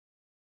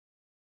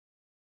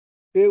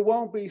 It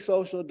won't be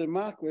social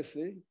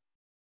democracy.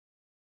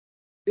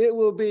 It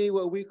will be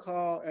what we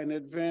call an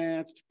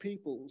advanced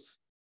people's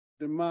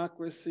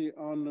democracy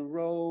on the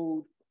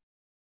road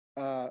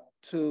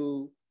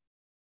to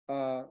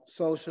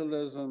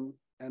socialism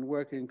and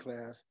working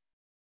class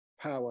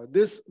power.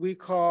 This we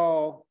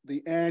call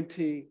the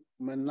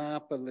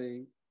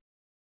anti-monopoly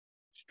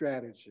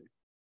strategy.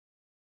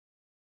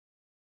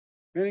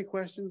 Any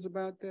questions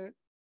about that?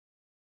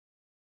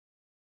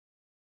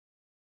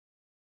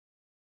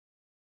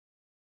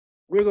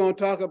 We're going to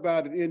talk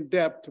about it in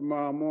depth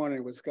tomorrow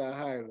morning with Scott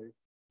Hiley.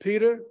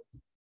 Peter?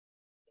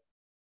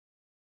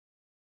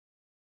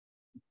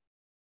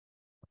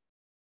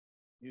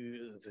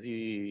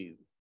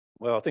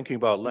 Well, thinking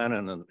about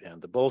Lenin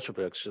and the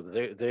Bolsheviks,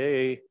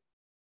 they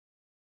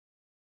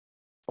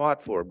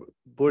fought for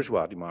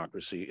bourgeois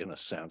democracy in a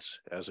sense,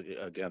 as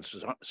against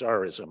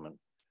Tsarism and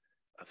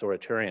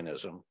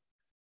authoritarianism.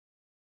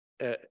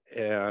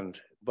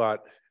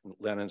 But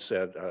Lenin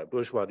said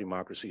bourgeois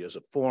democracy is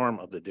a form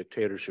of the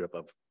dictatorship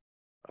of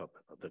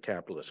the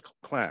capitalist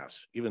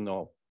class, even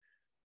though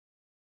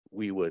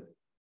we would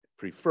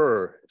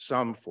prefer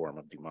some form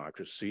of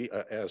democracy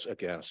as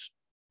against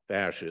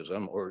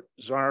fascism or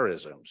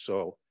Tsarism.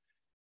 So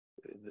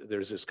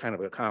there's this kind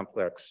of a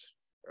complex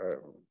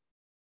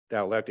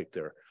dialectic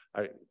there.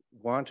 I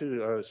want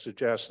to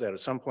suggest that at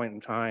some point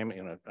in time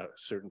in a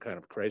certain kind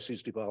of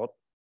crisis developed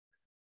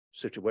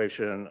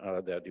situation,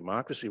 that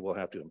democracy will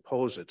have to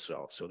impose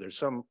itself. So there's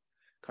some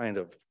kind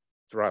of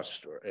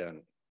thrust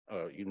and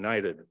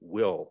united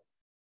will.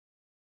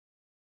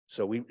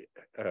 So we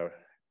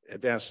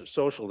advance to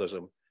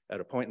socialism at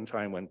a point in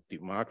time when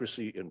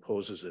democracy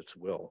imposes its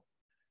will.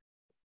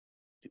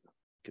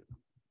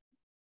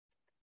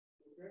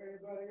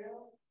 Anybody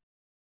else?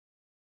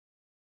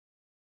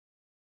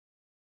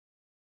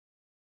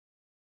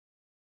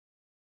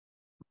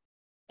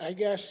 I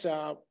guess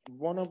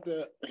one of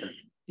the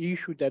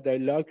issues that I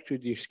like to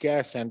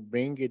discuss and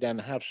bring it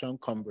and have some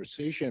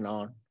conversation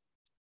on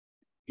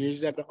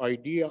is that the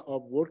idea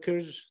of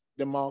workers'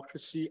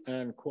 democracy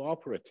and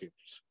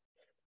cooperatives,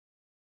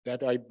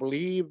 that I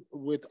believe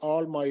with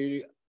all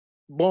my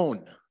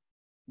bone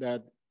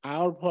that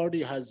our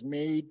party has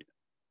made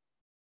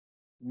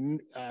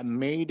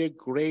a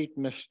great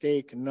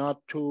mistake not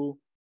to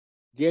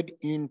get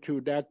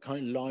into that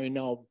kind of line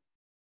of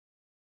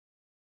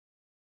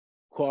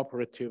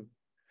cooperative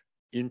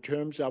in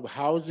terms of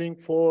housing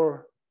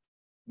for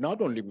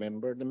not only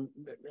members,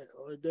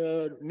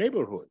 the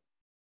neighborhood.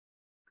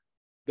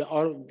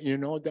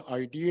 The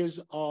ideas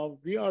of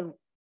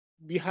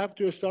we have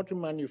to start to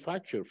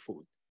manufacture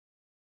food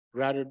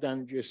rather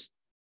than just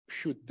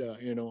shoot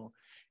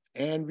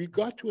and we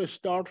got to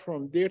start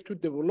from there to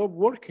develop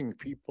working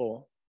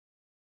people.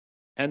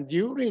 And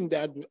during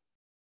that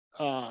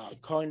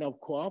kind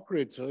of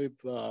cooperative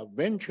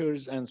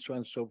ventures and so on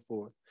and so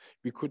forth,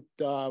 we could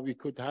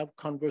have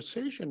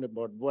conversation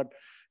about what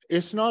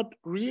it's not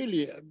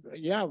really,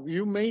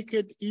 you make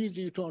it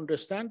easy to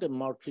understand the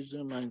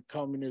Marxism and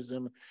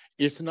communism.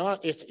 It's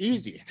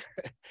easy.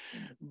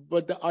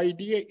 But the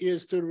idea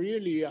is to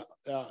really,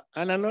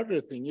 and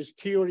another thing is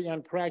theory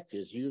and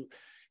practice.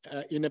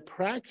 In a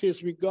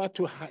practice, we got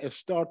to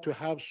start to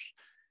have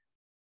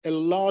a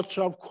lot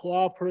of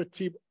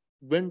cooperative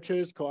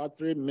ventures,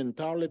 cooperative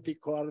mentality,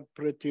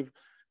 cooperative,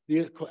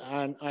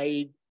 and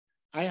I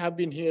have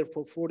been here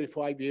for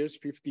 45 years,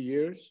 50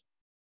 years,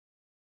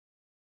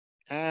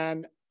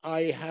 and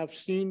I have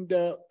seen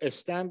the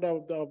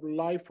standard of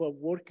life of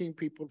working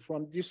people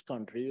from this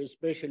country,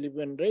 especially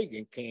when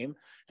Reagan came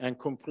and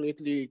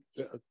completely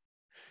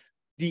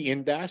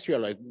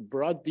deindustrialized,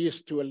 brought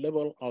this to a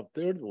level of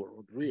third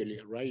world,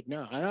 really, right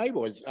now. And I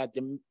was at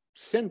the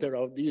center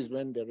of this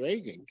when the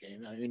Reagan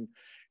came. I mean,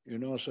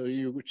 so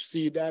you would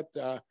see that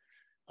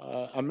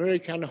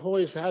American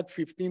Hoist had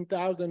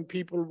 15,000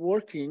 people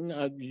working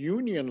at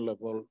union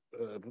level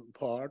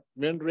part.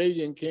 When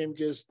Reagan came,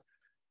 just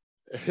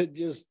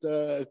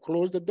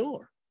closed the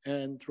door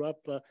and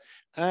drop.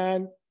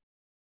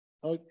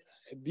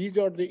 These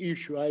are the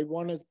issue I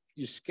want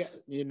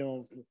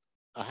to,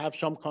 I have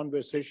some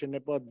conversation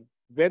about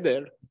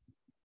whether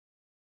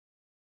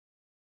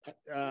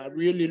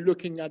really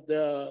looking at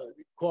the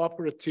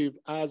cooperative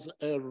as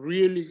a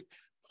really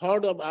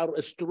part of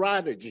our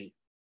strategy.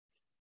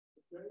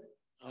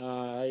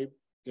 Yeah.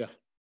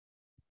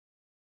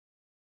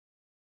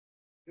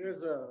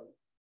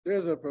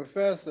 There's a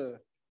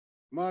professor,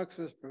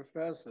 Marxist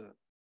professor,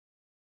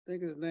 I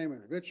think his name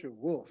is Richard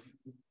Wolff.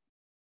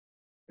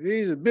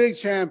 He's a big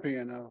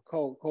champion of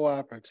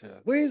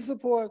cooperative. We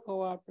support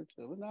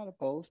cooperative. We're not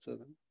opposed to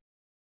them.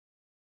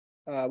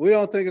 We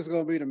don't think it's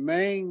going to be the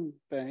main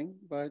thing,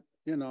 but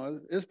you know,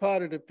 it's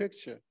part of the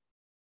picture.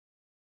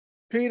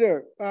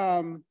 Peter,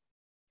 all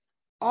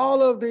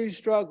of these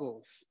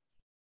struggles,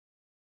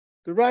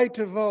 the right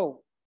to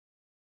vote,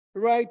 the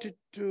right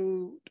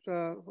to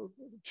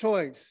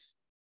choice,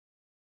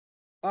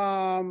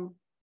 are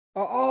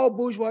all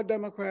bourgeois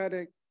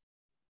democratic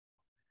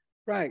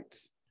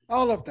rights,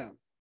 all of them.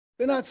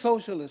 They're not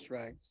socialist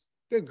rights.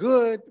 They're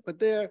good, but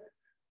they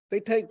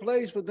take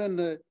place within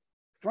the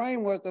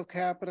framework of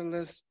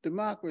capitalist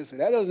democracy.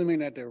 That doesn't mean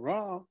that they're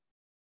wrong.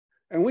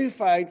 And we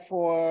fight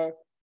for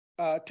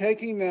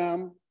taking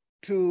them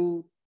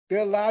to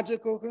their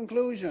logical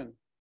conclusion.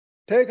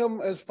 Take them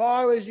as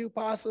far as you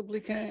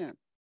possibly can.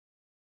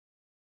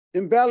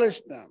 Embellish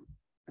them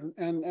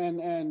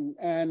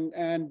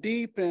and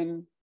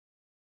deepen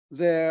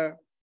their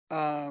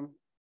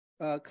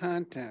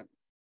content.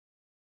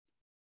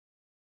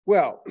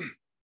 Well,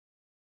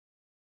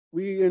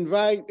 we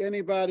invite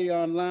anybody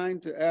online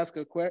to ask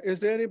a question. Is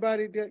there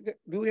anybody, do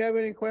we have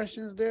any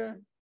questions there?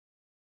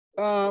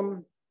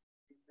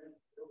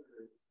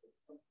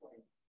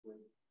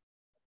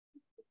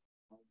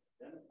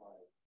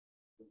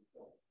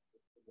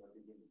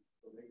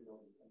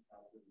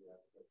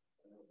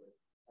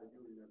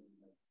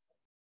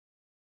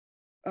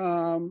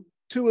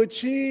 To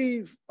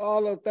achieve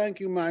all of, thank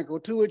you, Michael,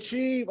 to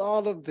achieve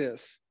all of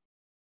this,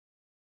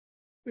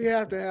 we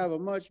have to have a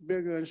much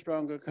bigger and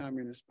stronger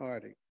Communist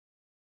Party.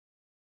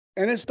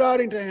 And it's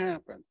starting to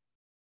happen.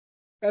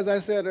 As I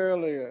said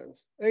earlier,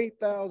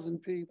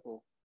 8,000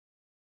 people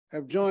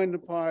have joined the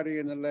party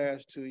in the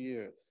last 2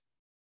 years.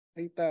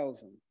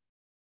 8,000.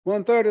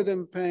 1/3 of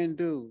them paying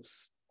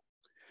dues.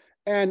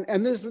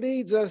 And this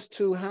leads us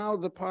to how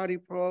the party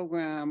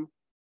program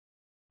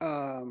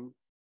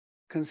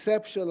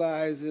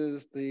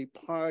conceptualizes the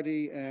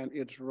party and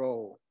its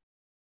role.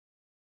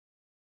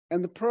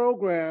 And the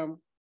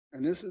program,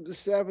 and this is the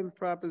 7th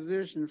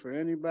proposition for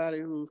anybody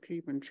who's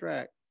keeping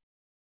track,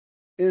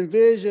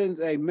 envisions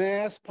a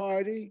mass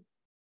party,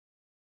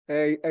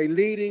 a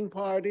leading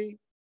party,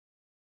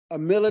 a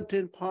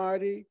militant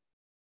party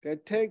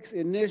that takes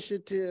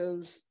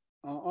initiatives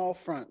on all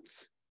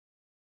fronts.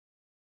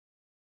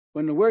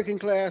 When the working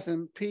class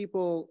and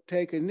people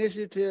take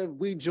initiative,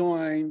 we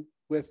join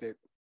with it.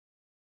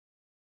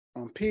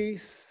 On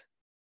peace,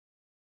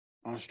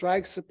 on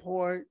strike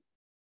support,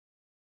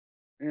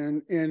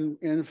 and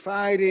in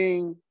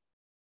fighting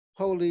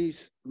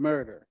police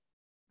murder.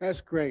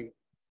 That's great.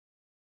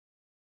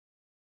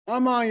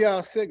 I'm on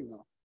y'all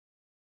signal.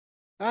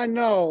 I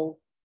know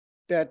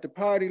that the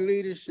party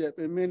leadership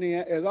in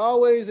Minneapolis is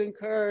always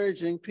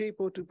encouraging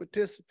people to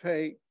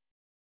participate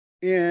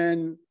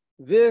in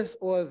this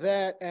or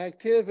that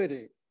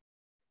activity.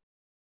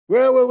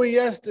 Where were we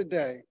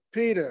yesterday,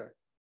 Peter?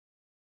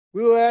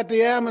 We were at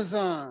the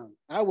Amazon.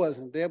 I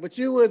wasn't there, but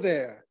you were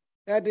there.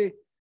 And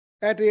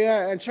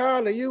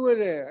Charlie, you were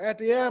there at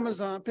the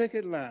Amazon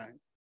picket line.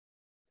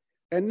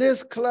 And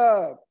this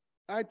club,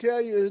 I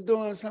tell you, is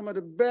doing some of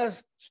the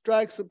best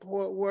strike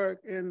support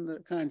work in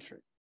the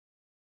country.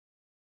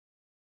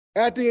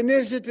 At the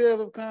initiative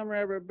of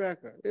Comrade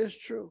Rebecca, it's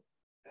true.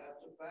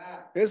 That's a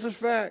fact. It's a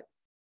fact.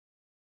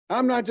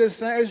 I'm not just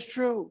saying, it's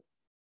true.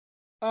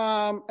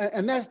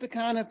 And that's the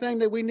kind of thing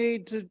that we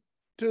need to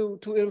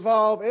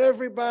involve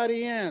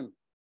everybody in.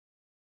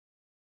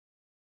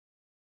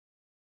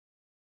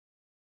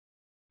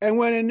 And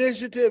when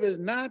initiative is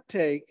not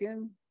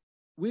taken,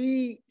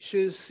 we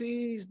should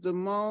seize the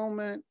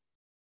moment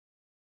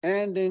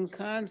and in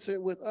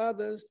concert with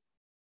others,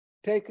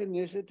 take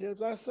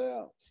initiatives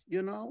ourselves,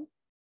 you know?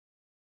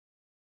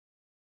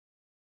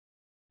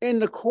 In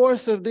the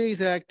course of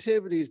these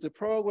activities, the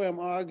program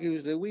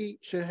argues that we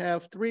should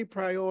have 3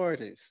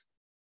 priorities.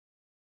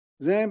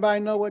 Does anybody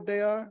know what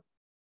they are?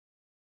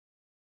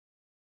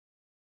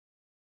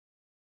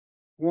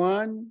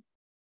 1,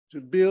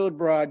 to build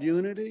broad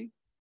unity,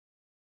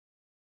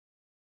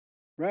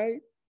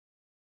 right?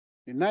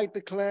 Unite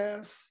the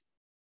class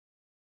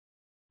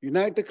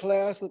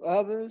with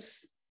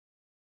others.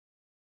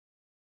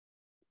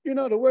 You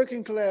know, the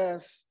working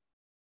class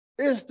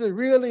is the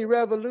really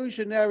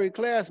revolutionary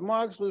class.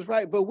 Marx was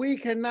right, but we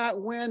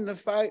cannot win the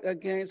fight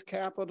against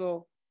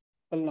capital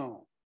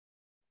alone.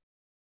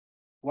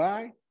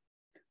 Why?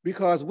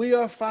 Because we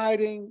are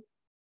fighting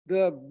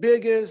the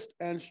biggest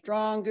and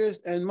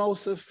strongest and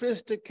most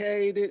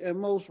sophisticated and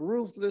most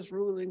ruthless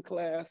ruling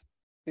class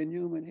in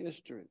human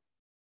history.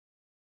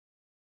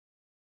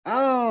 I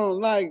don't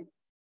like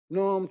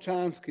Noam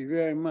Chomsky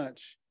very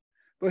much,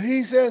 but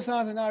he said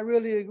something I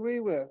really agree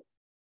with.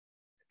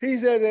 He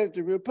said that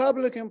the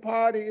Republican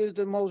Party is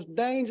the most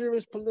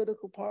dangerous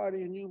political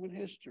party in human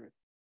history.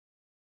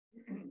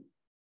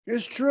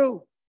 It's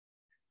true.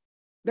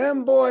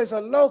 Them boys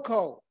are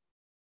loco.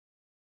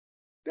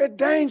 They're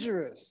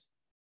dangerous.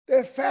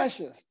 They're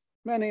fascist,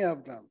 many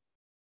of them.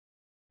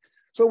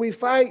 So we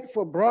fight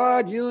for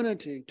broad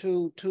unity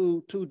to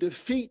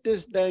defeat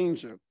this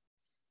danger.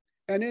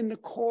 And in the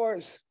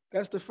course,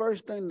 that's the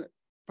first thing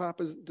that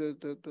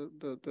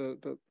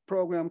the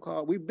program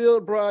called, we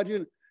build broad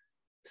unity.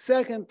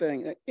 Second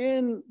thing,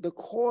 in the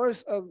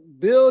course of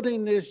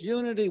building this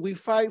unity, we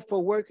fight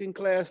for working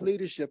class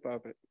leadership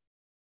of it.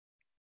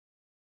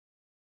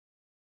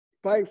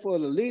 Fight for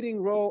the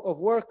leading role of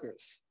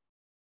workers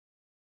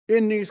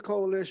in these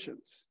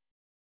coalitions.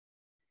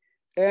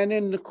 And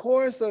in the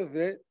course of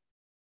it,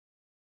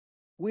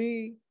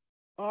 we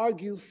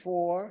argue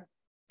for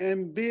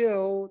and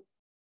build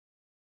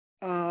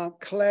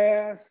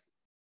class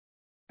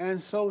and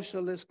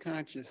socialist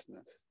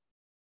consciousness.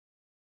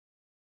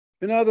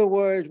 In other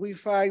words, we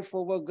fight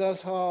for what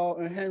Gus Hall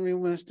and Henry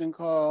Winston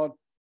called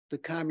the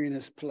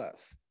communist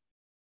plus.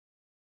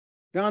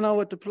 Y'all know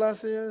what the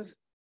plus is?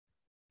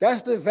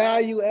 That's the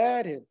value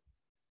added.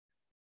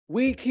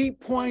 We keep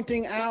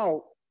pointing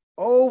out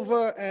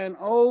over and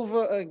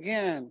over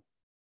again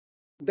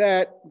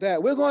that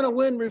we're going to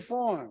win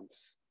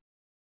reforms,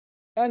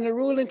 and the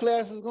ruling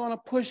class is going to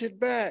push it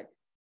back,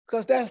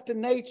 because that's the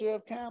nature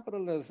of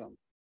capitalism.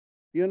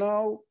 You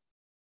know,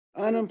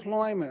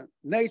 unemployment,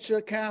 nature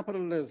of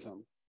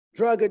capitalism,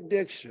 drug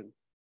addiction,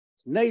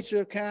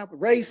 nature of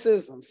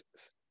racism,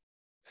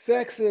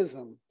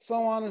 sexism,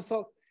 so on and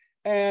so.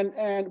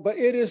 But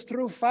it is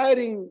through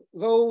fighting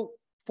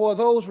for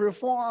those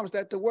reforms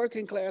that the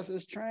working class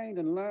is trained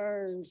and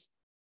learns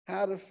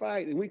how to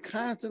fight. And we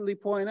constantly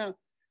point out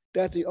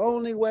that the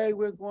only way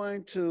we're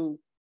going to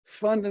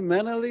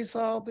fundamentally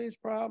solve these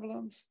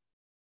problems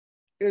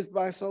is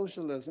by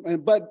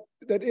socialism. But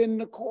that in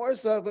the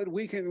course of it,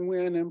 we can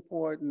win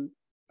important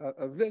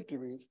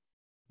victories,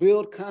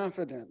 build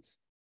confidence,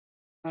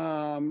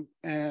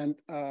 and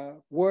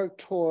work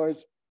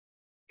towards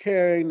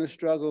carrying the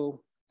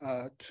struggle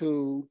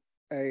to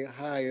a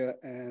higher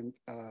and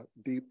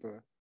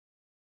deeper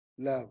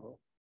level.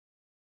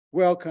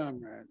 Well,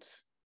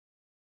 comrades,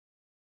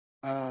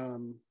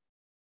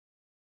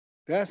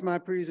 that's my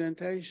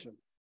presentation.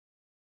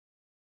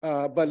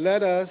 But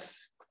let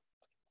us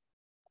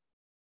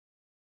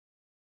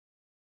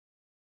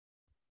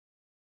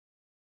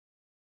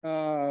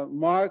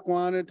Mark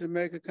wanted to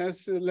make a comment.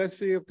 Let's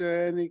see if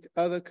there are any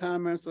other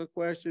comments or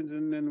questions,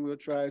 and then we'll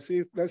try. Let's see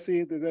if there's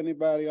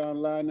anybody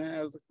online that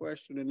has a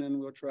question, and then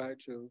we'll try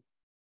to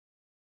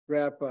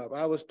wrap up.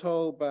 I was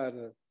told by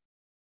the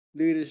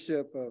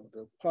leadership of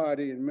the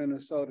party in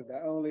Minnesota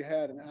that I only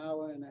had an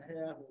hour and a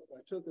half. If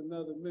I took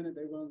another minute,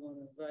 they weren't going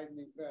to invite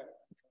me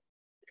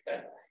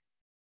back.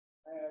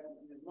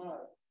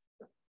 Mark.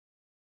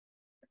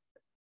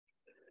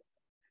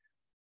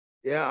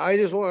 Yeah, I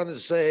just wanted to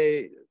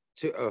say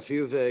a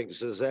few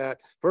things. Is that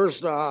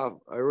first off,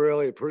 I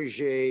really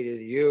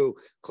appreciated you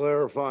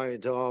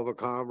clarifying to all the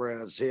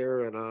comrades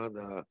here and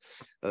on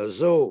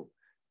Zoom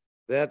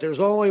that there's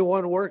only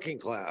one working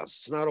class.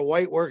 It's not a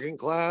white working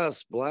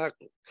class, black,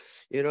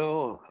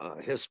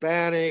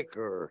 Hispanic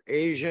or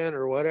Asian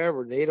or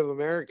whatever, Native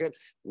American,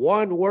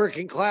 one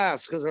working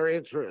class because our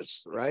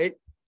interests, right?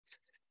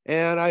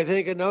 And I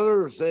think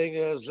another thing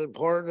is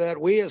important that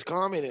we as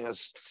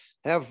communists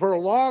have for a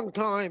long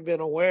time been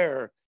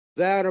aware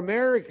that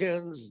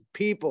Americans,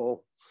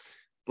 people,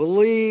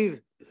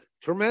 believe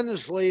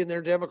tremendously in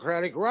their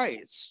democratic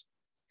rights.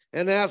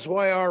 And that's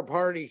why our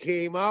party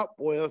came up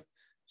with,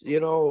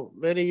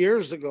 many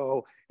years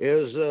ago,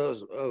 is a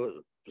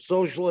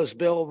socialist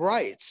Bill of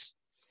Rights,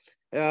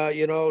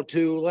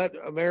 to let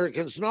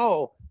Americans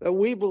know that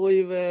we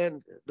believe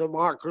in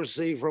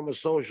democracy from a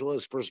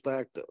socialist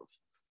perspective.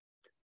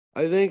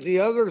 I think the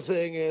other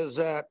thing is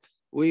that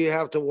we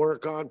have to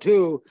work on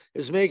too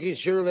is making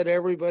sure that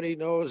everybody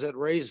knows that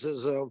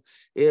racism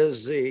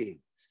is the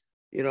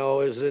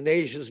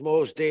nation's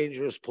most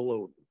dangerous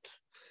pollutant.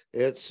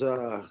 It's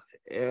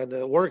and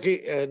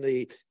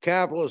the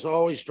capitalists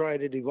always try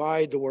to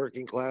divide the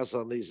working class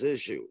on these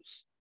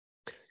issues.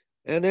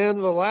 And then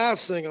the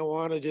last thing I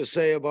want to just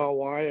say about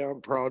why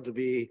I'm proud to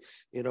be,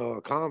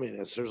 a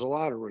communist. There's a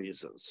lot of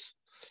reasons,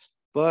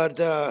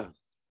 but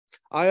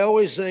I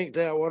always think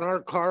that when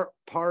our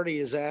party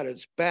is at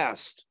its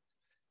best,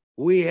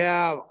 we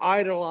have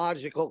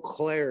ideological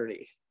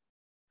clarity.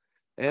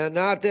 And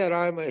not that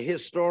I'm a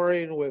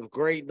historian with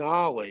great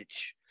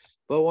knowledge,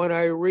 but when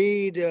I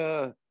read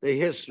the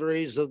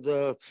histories of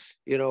the,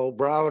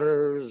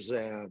 Browders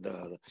and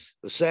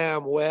the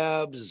Sam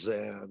Webbs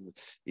and,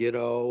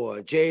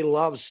 Jay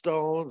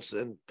Lovestones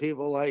and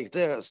people like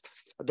this,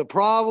 the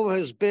problem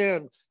has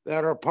been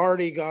that our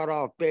party got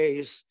off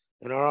base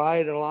and our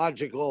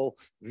ideological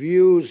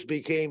views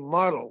became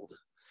muddled.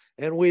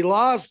 And we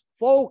lost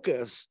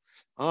focus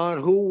on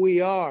who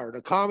we are.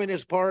 The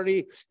Communist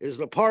Party is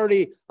the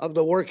party of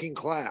the working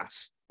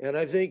class. And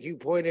I think you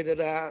pointed it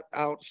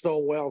out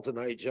so well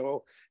tonight,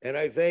 Joe. And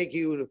I thank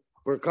you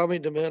for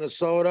coming to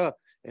Minnesota.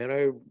 And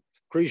I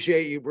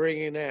appreciate you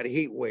bringing that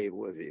heat wave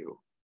with you.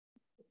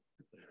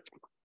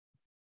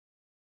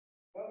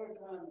 Other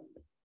comments,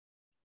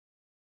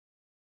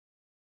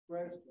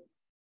 questions,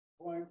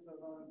 points of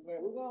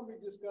we're going to be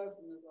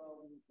discussing this all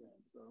weekend.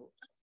 So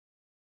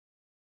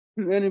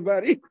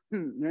Anybody,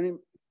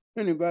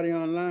 anybody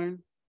online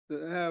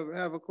that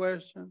have a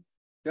question?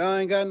 Y'all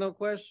ain't got no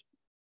question?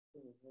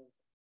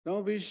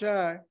 Don't be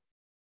shy.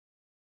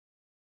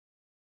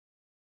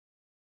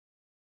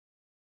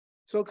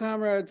 So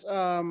comrades,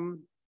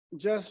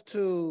 just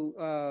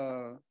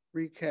to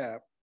recap,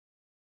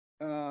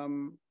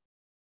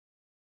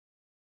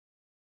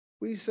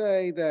 we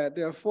say that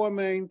there are four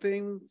main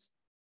themes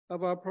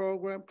of our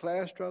program: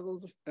 class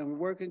struggles and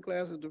working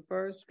class is the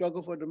first,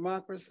 struggle for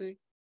democracy.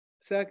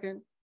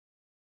 Second,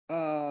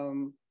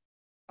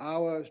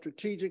 our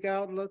strategic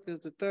outlook is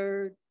the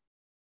third,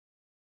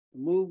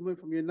 movement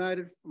from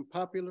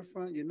Popular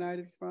Front,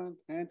 United Front,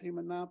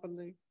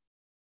 anti-monopoly.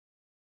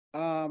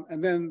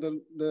 And then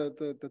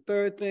the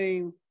third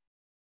theme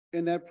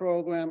in that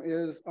program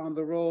is on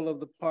the role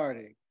of the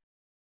party,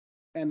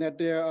 and that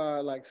there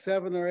are like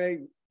 7 or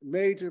 8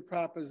 major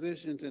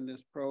propositions in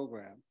this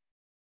program.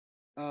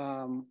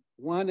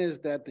 One is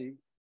that the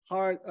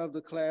heart of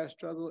the class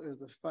struggle is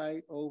the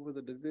fight over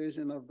the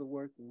division of the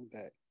working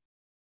day.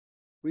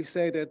 We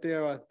say that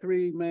there are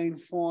 3 main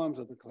forms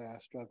of the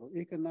class struggle: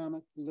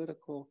 economic,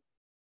 political,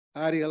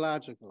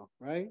 ideological,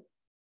 right?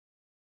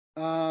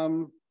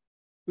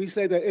 We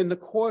say that in the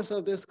course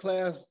of this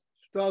class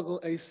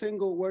struggle, a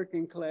single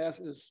working class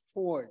is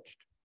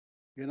forged,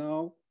 you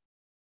know,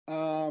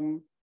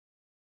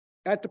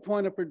 at the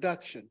point of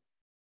production,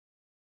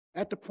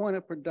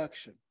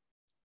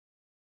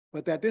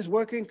 but that this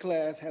working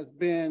class has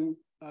been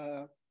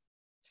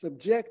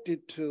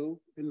subjected to,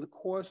 in the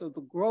course of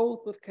the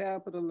growth of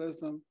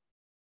capitalism,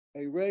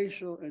 a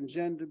racial and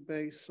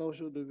gender-based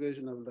social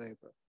division of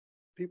labor.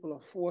 People are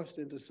forced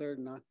into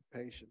certain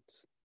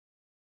occupations.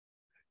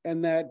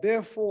 And that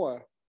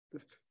therefore,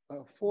 the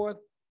fourth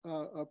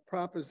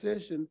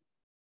proposition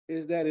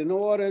is that in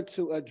order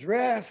to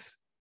address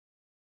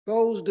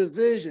those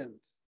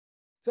divisions,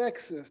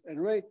 sexist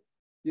and race,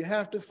 you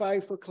have to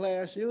fight for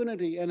class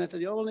unity. And that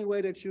the only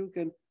way that you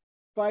can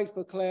fight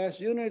for class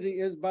unity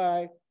is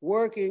by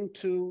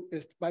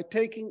by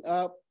taking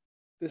up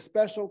the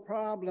special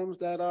problems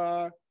that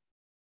are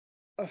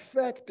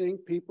affecting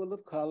people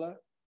of color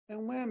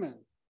and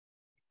women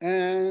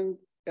and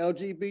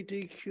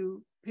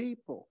LGBTQ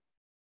people.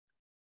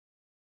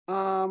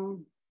 The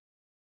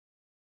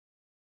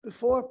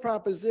fourth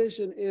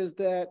proposition is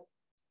that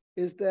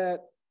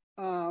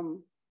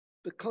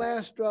the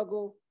class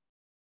struggle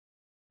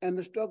and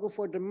the struggle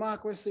for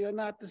democracy are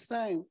not the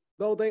same,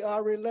 though they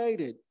are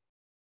related.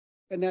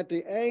 And that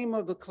the aim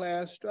of the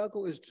class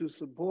struggle is to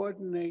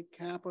subordinate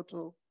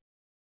capital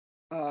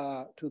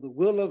to the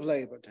will of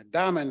labor, to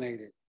dominate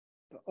it,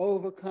 to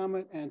overcome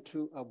it, and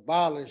to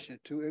abolish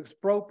it, to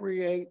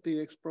expropriate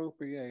the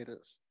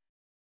expropriators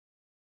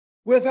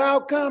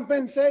without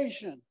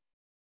compensation.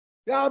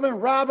 Y'all been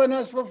robbing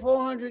us for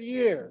 400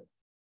 years.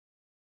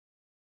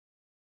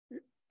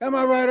 Am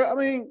I right? I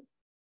mean,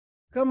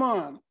 come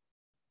on.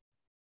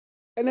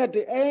 And that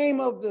the aim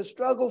of the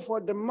struggle for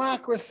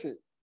democracy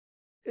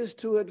is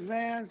to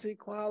advance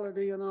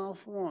equality in all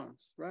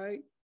forms,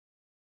 right?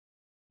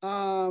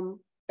 And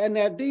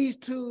that these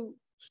two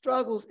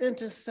struggles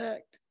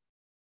intersect.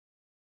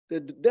 The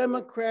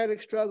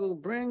democratic struggle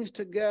brings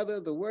together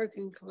the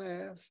working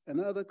class and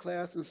other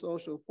class and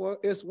social forces.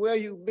 It's where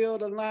you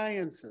build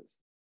alliances.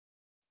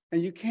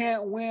 And you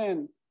can't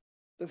win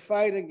the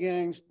fight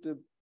against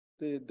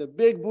the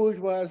big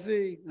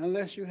bourgeoisie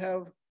unless you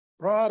have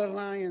broad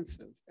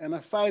alliances and a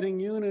fighting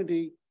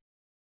unity.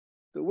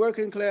 The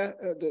working class,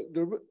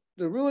 the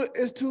root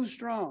is too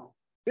strong.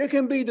 It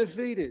can be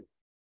defeated,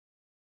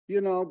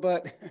 you know,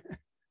 but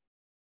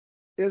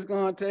it's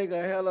going to take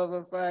a hell of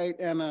a fight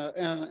and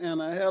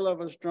a hell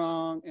of a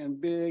strong and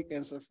big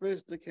and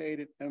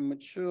sophisticated and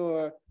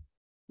mature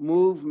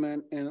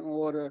movement in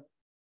order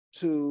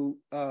to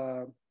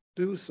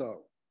do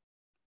so.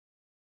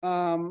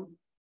 And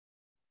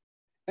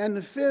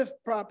the fifth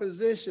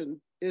proposition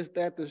is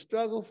that the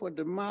struggle for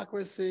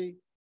democracy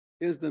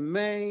is the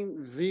main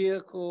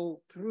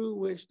vehicle through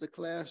which the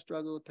class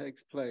struggle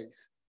takes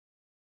place.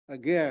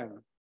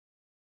 Again,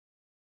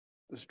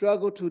 the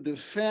struggle to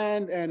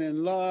defend and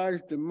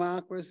enlarge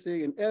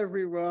democracy in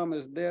every realm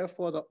is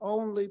therefore the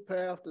only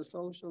path to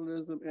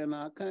socialism in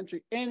our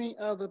country. Any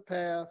other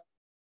path,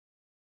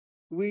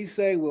 we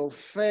say, will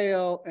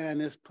fail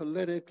and is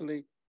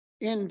politically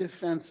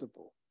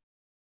indefensible.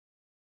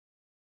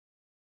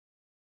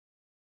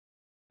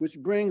 Which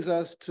brings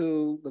us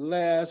to the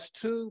last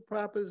two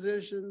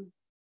propositions.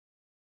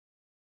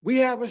 We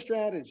have a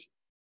strategy,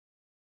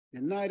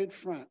 united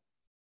front.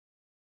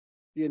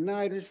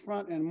 United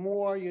front and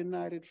more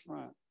united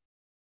front,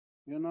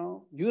 you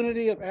know?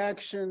 Unity of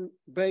action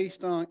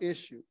based on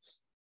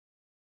issues.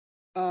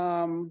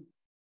 And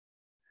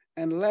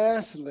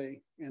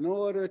lastly, in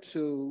order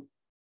to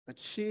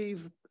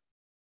achieve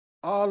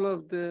all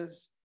of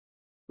this,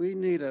 we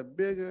need a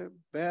bigger,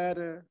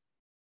 better,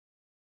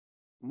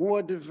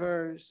 more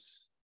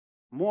diverse,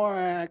 more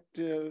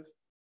active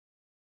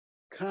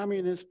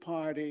Communist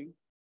Party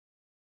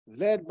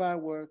led by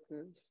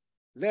workers,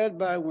 led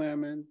by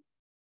women,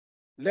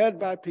 led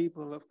by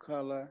people of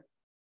color,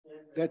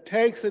 that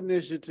takes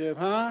initiative,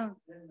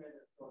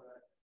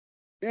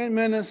 in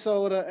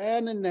Minnesota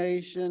and the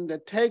nation,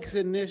 that takes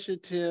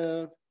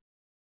initiative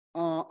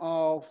on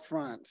all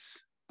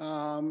fronts.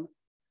 And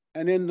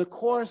in the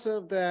course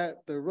of that,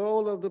 the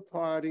role of the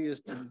party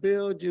is to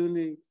build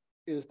unity,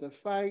 is to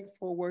fight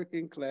for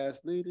working class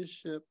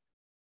leadership.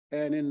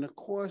 And in the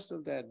course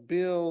of that,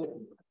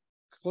 build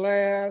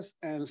class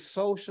and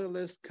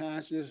socialist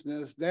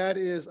consciousness. That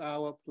is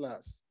our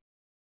plus.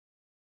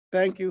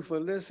 Thank you for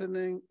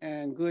listening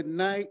and good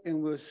night.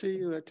 And we'll see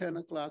you at 10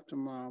 o'clock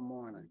tomorrow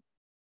morning.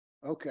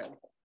 Okay.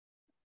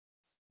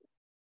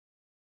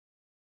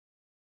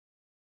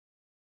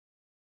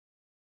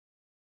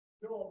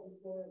 Before we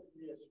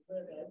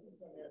spread